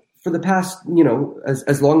 for the past,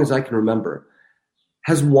 as long as I can remember,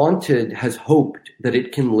 has hoped that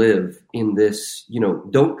it can live in this,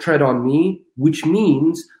 don't tread on me, which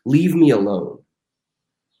means leave me alone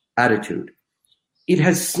attitude. It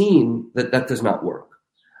has seen that does not work.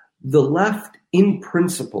 The left, in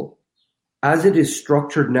principle, as it is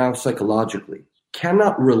structured now psychologically,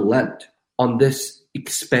 cannot relent on this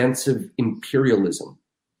expansive imperialism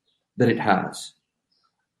that it has,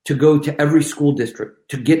 to go to every school district,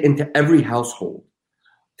 to get into every household,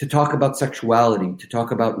 to talk about sexuality, to talk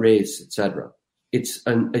about race, etc. It's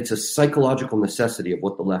a psychological necessity of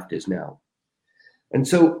what the left is now. And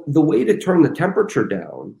so the way to turn the temperature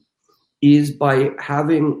down is by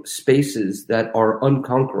having spaces that are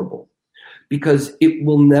unconquerable, because it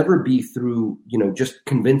will never be through, just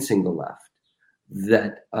convincing the left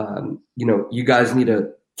that, you guys need to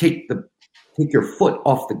take your foot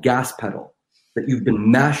off the gas pedal that you've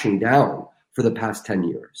been mashing down for the past 10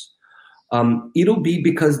 years. It'll be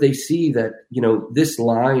because they see that, this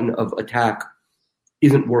line of attack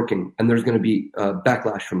isn't working and there's going to be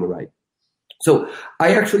backlash from the right. So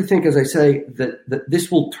I actually think, as I say, that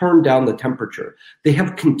this will turn down the temperature. They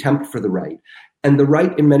have contempt for the right, and the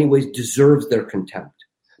right in many ways deserves their contempt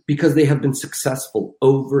because they have been successful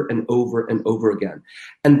over and over and over again.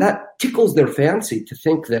 And that tickles their fancy to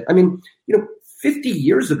think that, 50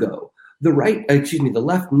 years ago, the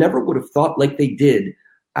left never would have thought like they did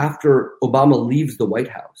after Obama leaves the White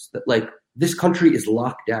House, that this country is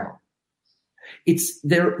locked down. It's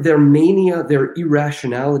their mania, their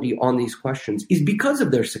irrationality on these questions is because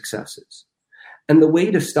of their successes. And the way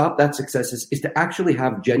to stop that successes is to actually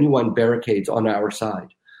have genuine barricades on our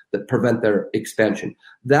side that prevent their expansion.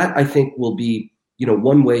 That, I think, will be,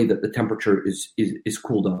 one way that the temperature is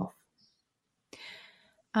cooled off.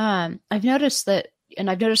 I've noticed that, and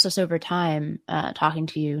I've noticed this over time, talking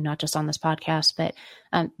to you, not just on this podcast, but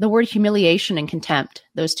the word humiliation and contempt,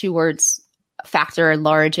 those two words factor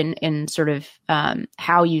large in sort of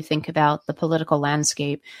how you think about the political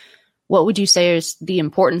landscape. What would you say is the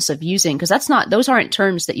importance of using? Because those aren't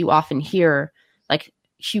terms that you often hear, like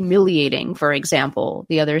humiliating, for example,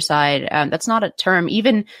 the other side. That's not a term.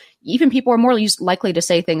 Even people are more likely to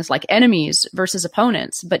say things like enemies versus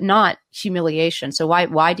opponents, but not humiliation. So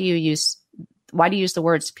why do you use the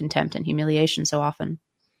words contempt and humiliation so often?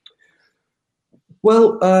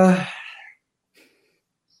 Well,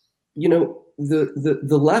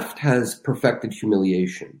 the left has perfected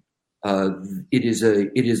humiliation. It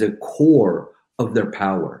is a core of their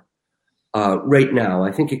power right now.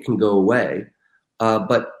 I think it can go away,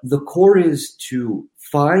 but the core is to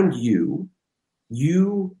find you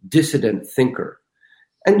dissident thinker,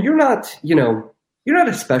 and you're not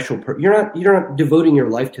a special person. You're not devoting your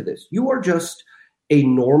life to this. You are just a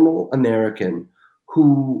normal American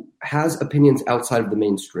who has opinions outside of the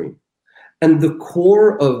mainstream. And the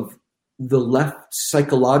core of the left's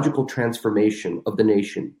psychological transformation of the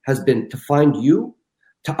nation has been to find you,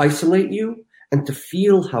 to isolate you, and to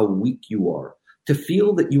feel how weak you are, to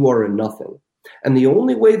feel that you are a nothing. And the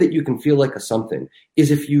only way that you can feel like a something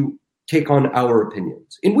is if you take on our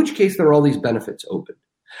opinions, in which case there are all these benefits open.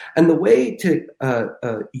 And the way to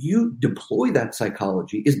you deploy that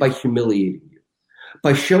psychology is by humiliating you,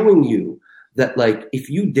 by showing you that, if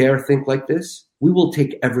you dare think like this, we will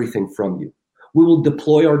take everything from you. We will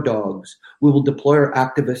deploy our dogs. We will deploy our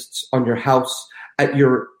activists on your house, at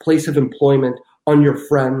your place of employment, on your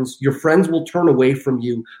friends. Your friends will turn away from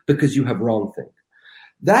you because you have wrongthink.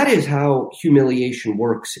 That is how humiliation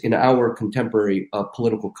works in our contemporary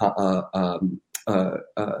political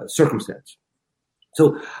circumstance.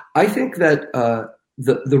 So I think that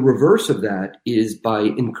the reverse of that is by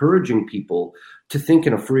encouraging people to think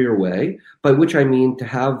in a freer way, by which I mean to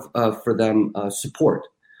have for them support.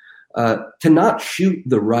 To not shoot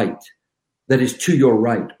the right that is to your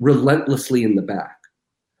right relentlessly in the back,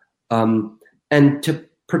 and to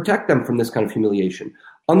protect them from this kind of humiliation.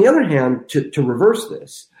 On the other hand, to reverse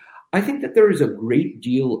this, I think that there is a great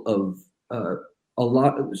deal of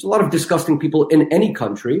there's a lot of disgusting people in any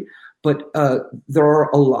country, but there are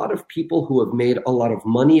a lot of people who have made a lot of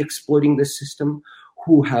money exploiting this system,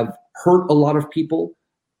 who have hurt a lot of people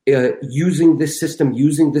using this system,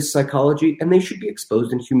 using this psychology, and they should be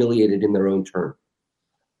exposed and humiliated in their own turn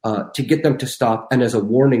to get them to stop, and as a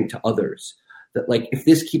warning to others that, like, if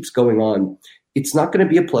this keeps going on, it's not going to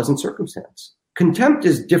be a pleasant circumstance. Contempt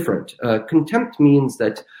is different. Contempt means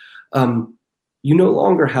that you no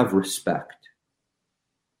longer have respect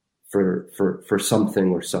for something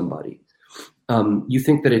or somebody. You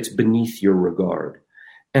think that it's beneath your regard.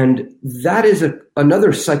 And that is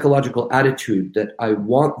another psychological attitude that I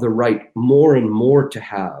want the right more and more to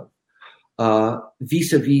have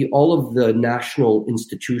vis-a-vis all of the national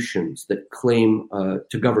institutions that claim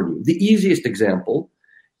to govern you. The easiest example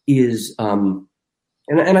is, and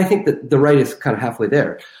I think that the right is kind of halfway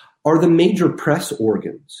there, are the major press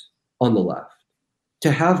organs on the left.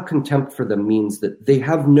 To have contempt for them means that they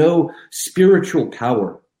have no spiritual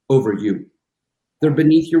power over you. They're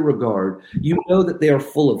beneath your regard. You know that they are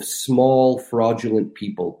full of small, fraudulent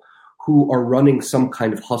people who are running some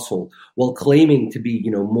kind of hustle while claiming to be,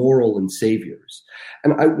 moral and saviors.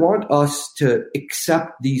 And I want us to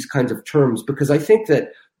accept these kinds of terms because I think that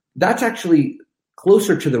that's actually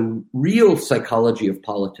closer to the real psychology of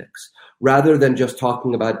politics rather than just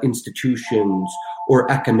talking about institutions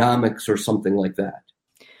or economics or something like that.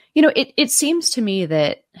 It seems to me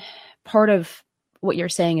that part of what you're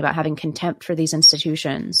saying about having contempt for these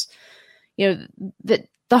institutions, that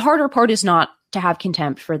the harder part is not to have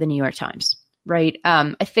contempt for the New York Times, right?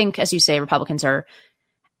 I think, as you say, Republican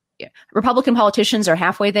politicians are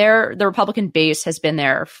halfway there. The Republican base has been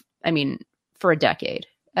there, for a decade.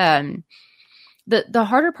 The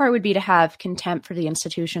harder part would be to have contempt for the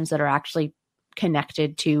institutions that are actually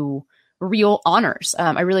connected to real honors.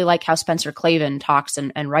 I really like how Spencer Klavan talks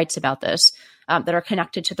and writes about this, that are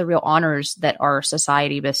connected to the real honors that our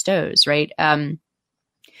society bestows, right?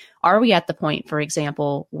 Are we at the point, for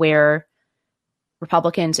example, where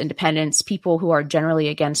Republicans, independents, people who are generally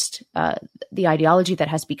against the ideology that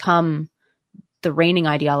has become the reigning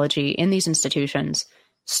ideology in these institutions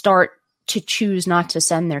start to choose not to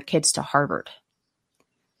send their kids to Harvard,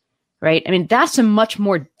 right? That's a much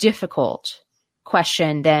more difficult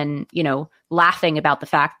question than, laughing about the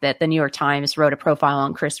fact that the New York Times wrote a profile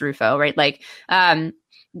on Chris Rufo, right?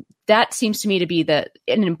 That seems to me to be an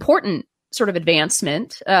important sort of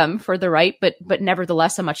advancement for the right, but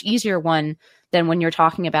nevertheless a much easier one than when you're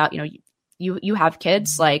talking about, you have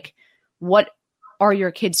kids, like, what are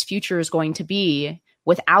your kids' futures going to be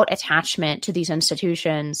without attachment to these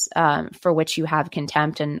institutions for which you have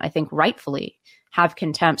contempt, and I think rightfully have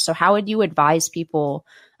contempt. So how would you advise people,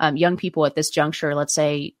 young people at this juncture, let's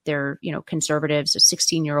say they're, conservatives, a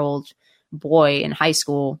 16-year-old boy in high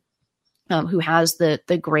school who has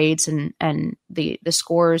the grades and the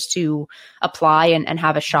scores to apply and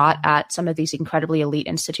have a shot at some of these incredibly elite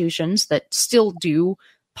institutions that still do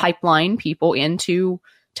pipeline people into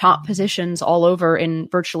top positions all over in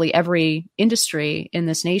virtually every industry in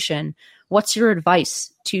this nation? What's your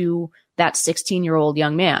advice to that 16-year-old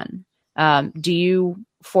young man? Do you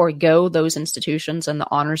forego those institutions and the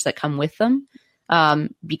honors that come with them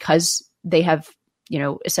because they have,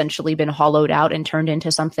 essentially been hollowed out and turned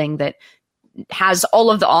into something that has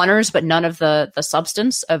all of the honors but none of the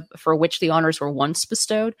substance for which the honors were once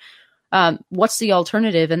bestowed? What's the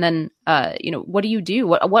alternative? And then, what do you do?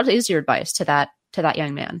 What is your advice to that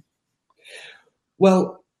young man?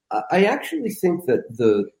 Well, I actually think that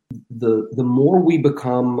the more we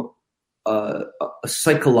become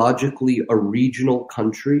psychologically a regional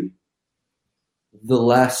country, the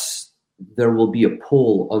less there will be a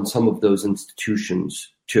pull on some of those institutions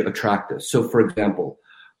to attract us. So, for example,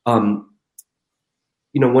 when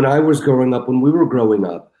we were growing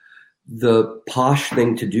up, the posh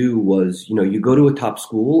thing to do was, you go to a top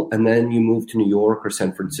school and then you move to New York or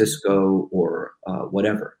San Francisco or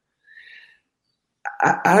whatever.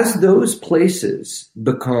 As those places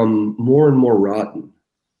become more and more rotten,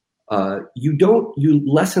 you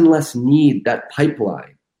less and less need that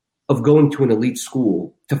pipeline of going to an elite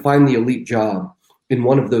school to find the elite job in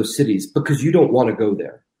one of those cities because you don't want to go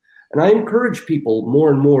there. And I encourage people more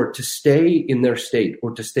and more to stay in their state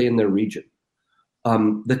or to stay in their region.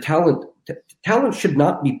 The talent should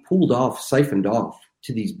not be siphoned off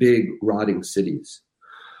to these big rotting cities.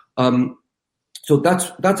 So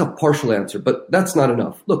that's a partial answer, but that's not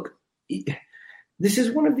enough. Look, this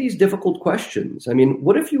is one of these difficult questions.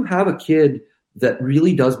 What if you have a kid that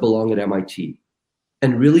really does belong at MIT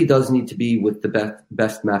and really does need to be with the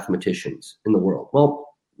best mathematicians in the world? Well,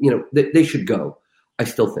 they should go, I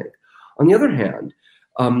still think. On the other hand,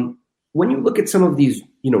 when you look at some of these,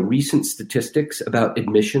 recent statistics about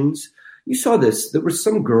admissions, you saw this. There was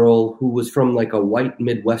some girl who was from like a white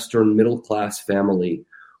Midwestern middle-class family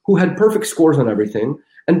who had perfect scores on everything.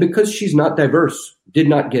 And because she's not diverse, did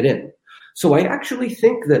not get in. So I actually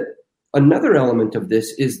think that another element of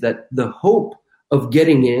this is that the hope of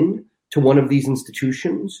getting in to one of these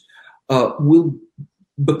institutions will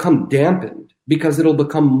become dampened because it'll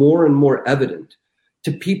become more and more evident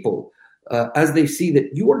to people as they see that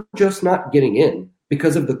you are just not getting in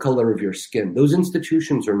because of the color of your skin. Those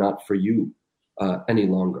institutions are not for you any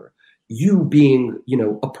longer. You being,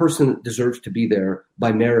 a person that deserves to be there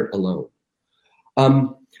by merit alone.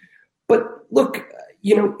 But look,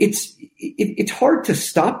 it's hard to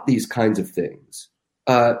stop these kinds of things.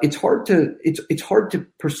 It's hard to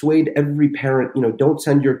persuade every parent, don't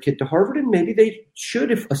send your kid to Harvard, and maybe they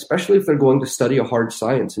should, especially if they're going to study a hard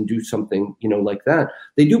science and do something, like that.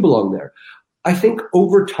 They do belong there. I think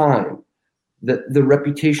over time, the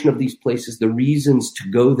reputation of these places, the reasons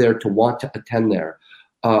to go there, to want to attend there,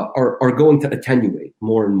 are going to attenuate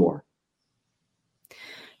more and more.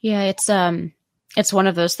 Yeah, it's one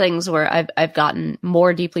of those things where I've gotten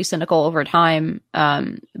more deeply cynical over time,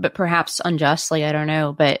 but perhaps unjustly, I don't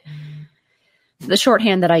know. But the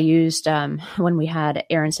shorthand that I used when we had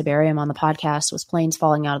Aaron Sibarium on the podcast was planes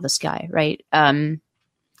falling out of the sky, right?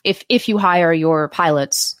 If you hire your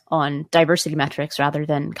pilots on diversity metrics rather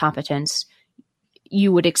than competence,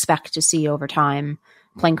 you would expect to see over time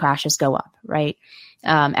plane crashes go up, right?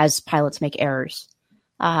 As pilots make errors.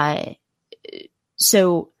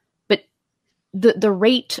 The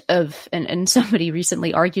rate of, and somebody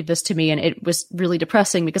recently argued this to me, and it was really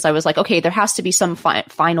depressing because I was like, okay, there has to be some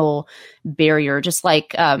final barrier, just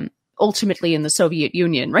like ultimately in the Soviet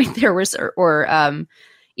Union, right? There was, or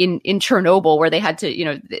in Chernobyl, where they had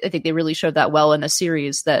to, I think they really showed that well in a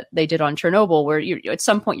series that they did on Chernobyl, where at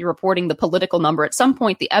some point you're reporting the political number, at some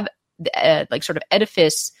point the like sort of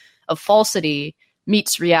edifice of falsity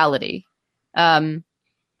meets reality. But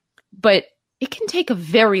it can take a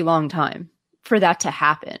very long time for that to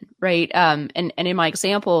happen, right? And in my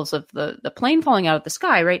examples of the plane falling out of the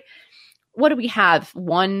sky, right? What do we have?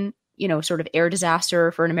 One, sort of air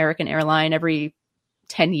disaster for an American airline every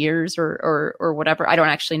 10 years or whatever. I don't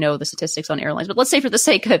actually know the statistics on airlines, but let's say for the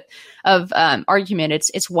sake of argument,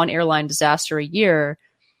 it's one airline disaster a year.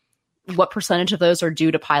 What percentage of those are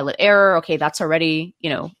due to pilot error? Okay, that's already,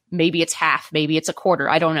 maybe it's half, maybe it's a quarter.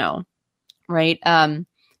 I don't know, right?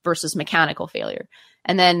 Versus mechanical failure.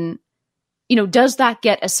 And then, does that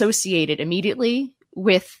get associated immediately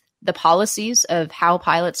with the policies of how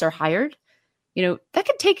pilots are hired? That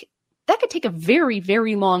could take a very,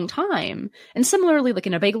 very long time. And similarly, like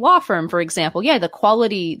in a big law firm, for example, the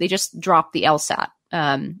quality, they just dropped the LSAT,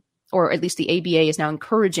 or at least the ABA is now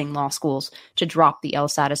encouraging law schools to drop the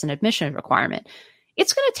LSAT as an admission requirement.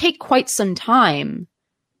 It's going to take quite some time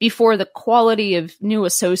before the quality of new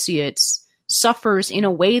associates suffers in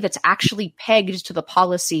a way that's actually pegged to the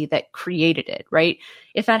policy that created it, right?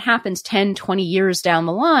 If that happens 10, 20 years down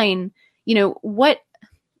the line,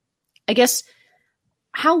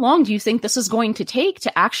 how long do you think this is going to take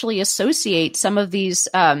to actually associate some of these,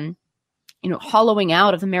 hollowing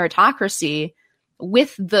out of the meritocracy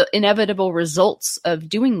with the inevitable results of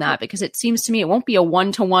doing that? Because it seems to me it won't be a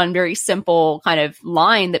one-to-one, very simple kind of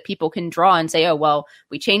line that people can draw and say, oh, well,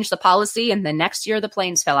 we changed the policy and the next year the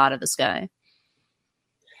planes fell out of the sky.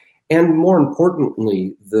 And more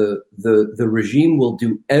importantly, the regime will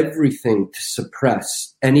do everything to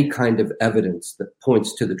suppress any kind of evidence that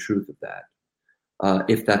points to the truth of that,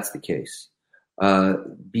 if that's the case.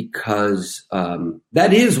 Because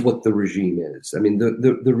that is what the regime is. I mean,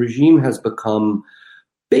 the regime has become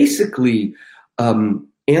basically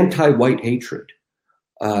anti-white hatred.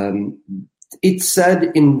 It's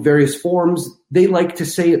said in various forms. They like to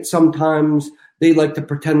say it sometimes. They like to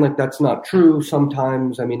pretend like that's not true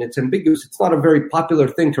sometimes. I mean, it's ambiguous. It's not a very popular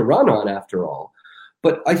thing to run on, after all.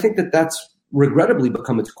 But I think that that's regrettably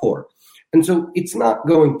become its core. And so it's not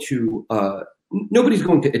going to, nobody's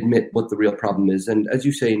going to admit what the real problem is. And as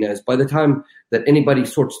you say, Inez, by the time that anybody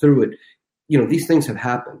sorts through it, these things have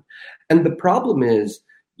happened. And the problem is,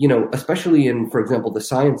 especially in, for example, the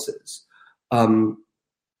sciences,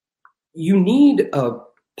 you need a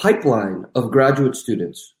pipeline of graduate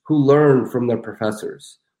students who learn from their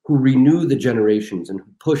professors, who renew the generations and who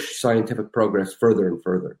push scientific progress further and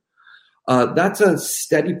further. That's a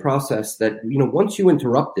steady process that, once you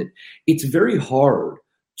interrupt it, it's very hard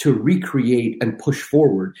to recreate and push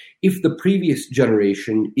forward if the previous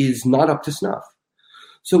generation is not up to snuff.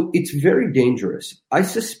 So it's very dangerous. I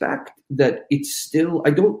suspect that it's still,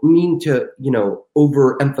 I don't mean to,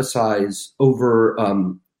 overemphasize,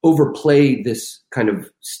 overplay this kind of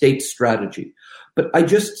state strategy. But I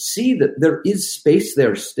just see that there is space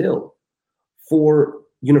there still for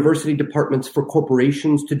university departments, for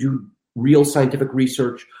corporations to do real scientific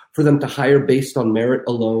research, for them to hire based on merit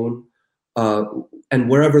alone, and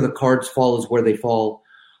wherever the cards fall is where they fall.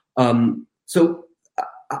 So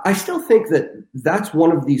I still think that that's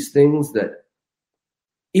one of these things that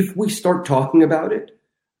if we start talking about it,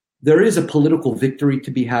 there is a political victory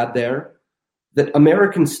to be had there, that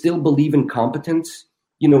Americans still believe in competence.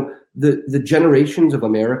 You know, the generations of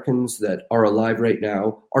Americans that are alive right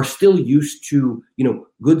now are still used to, you know,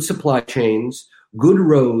 good supply chains, good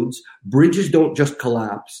roads, bridges don't just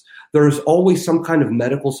collapse. There's always some kind of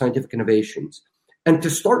medical scientific innovations. And to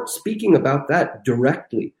start speaking about that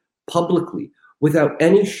directly, publicly, without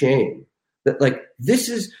any shame, that like this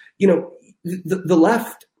is, you know, the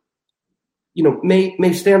left, you know,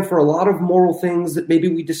 may stand for a lot of moral things that maybe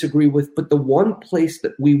we disagree with, but the one place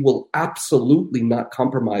that we will absolutely not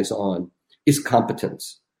compromise on is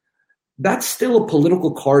competence. That's still a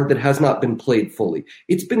political card that has not been played fully.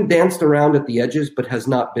 It's been danced around at the edges, but has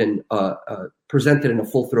not been presented in a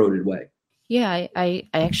full-throated way. Yeah, I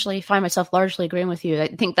actually find myself largely agreeing with you. I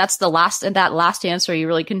think that's that last answer. You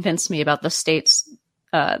really convinced me about the state's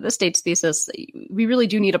thesis. We really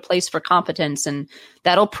do need a place for competence, and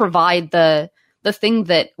that'll provide the thing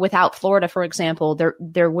that without Florida, for example,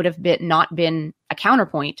 there would have not been a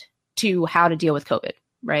counterpoint to how to deal with COVID,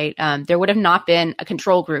 right? There would have not been a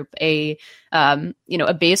control group, a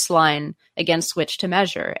baseline against which to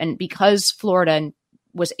measure. And because Florida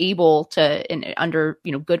was able to, under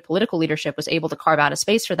good political leadership, was able to carve out a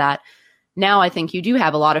space for that. Now I think you do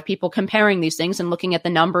have a lot of people comparing these things and looking at the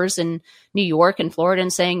numbers in New York and Florida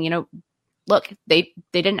and saying, look, they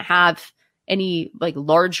didn't have any like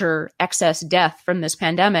larger excess death from this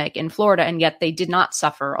pandemic in Florida, and yet they did not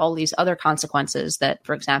suffer all these other consequences that,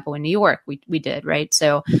 for example, in New York we did, right?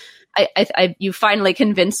 So you finally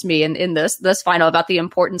convinced me in this final about the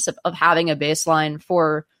importance of having a baseline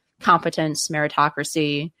for competence,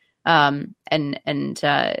 meritocracy, and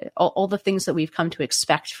all the things that we've come to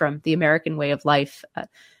expect from the American way of life.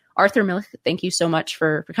 Arthur Milich, thank you so much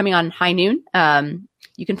for coming on High Noon.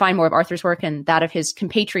 You can find more of Arthur's work and that of his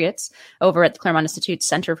compatriots over at the Claremont Institute's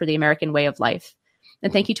Center for the American Way of Life.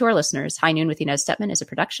 And thank you to our listeners. High Noon with Inez Stepman is a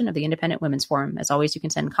production of the Independent Women's Forum. As always, you can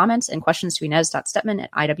send comments and questions to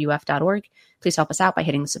inez.stepman@iwf.org. Please help us out by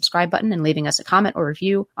hitting the subscribe button and leaving us a comment or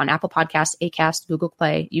review on Apple Podcasts, Acast, Google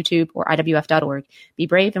Play, YouTube, or iwf.org. Be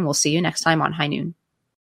brave, and we'll see you next time on High Noon.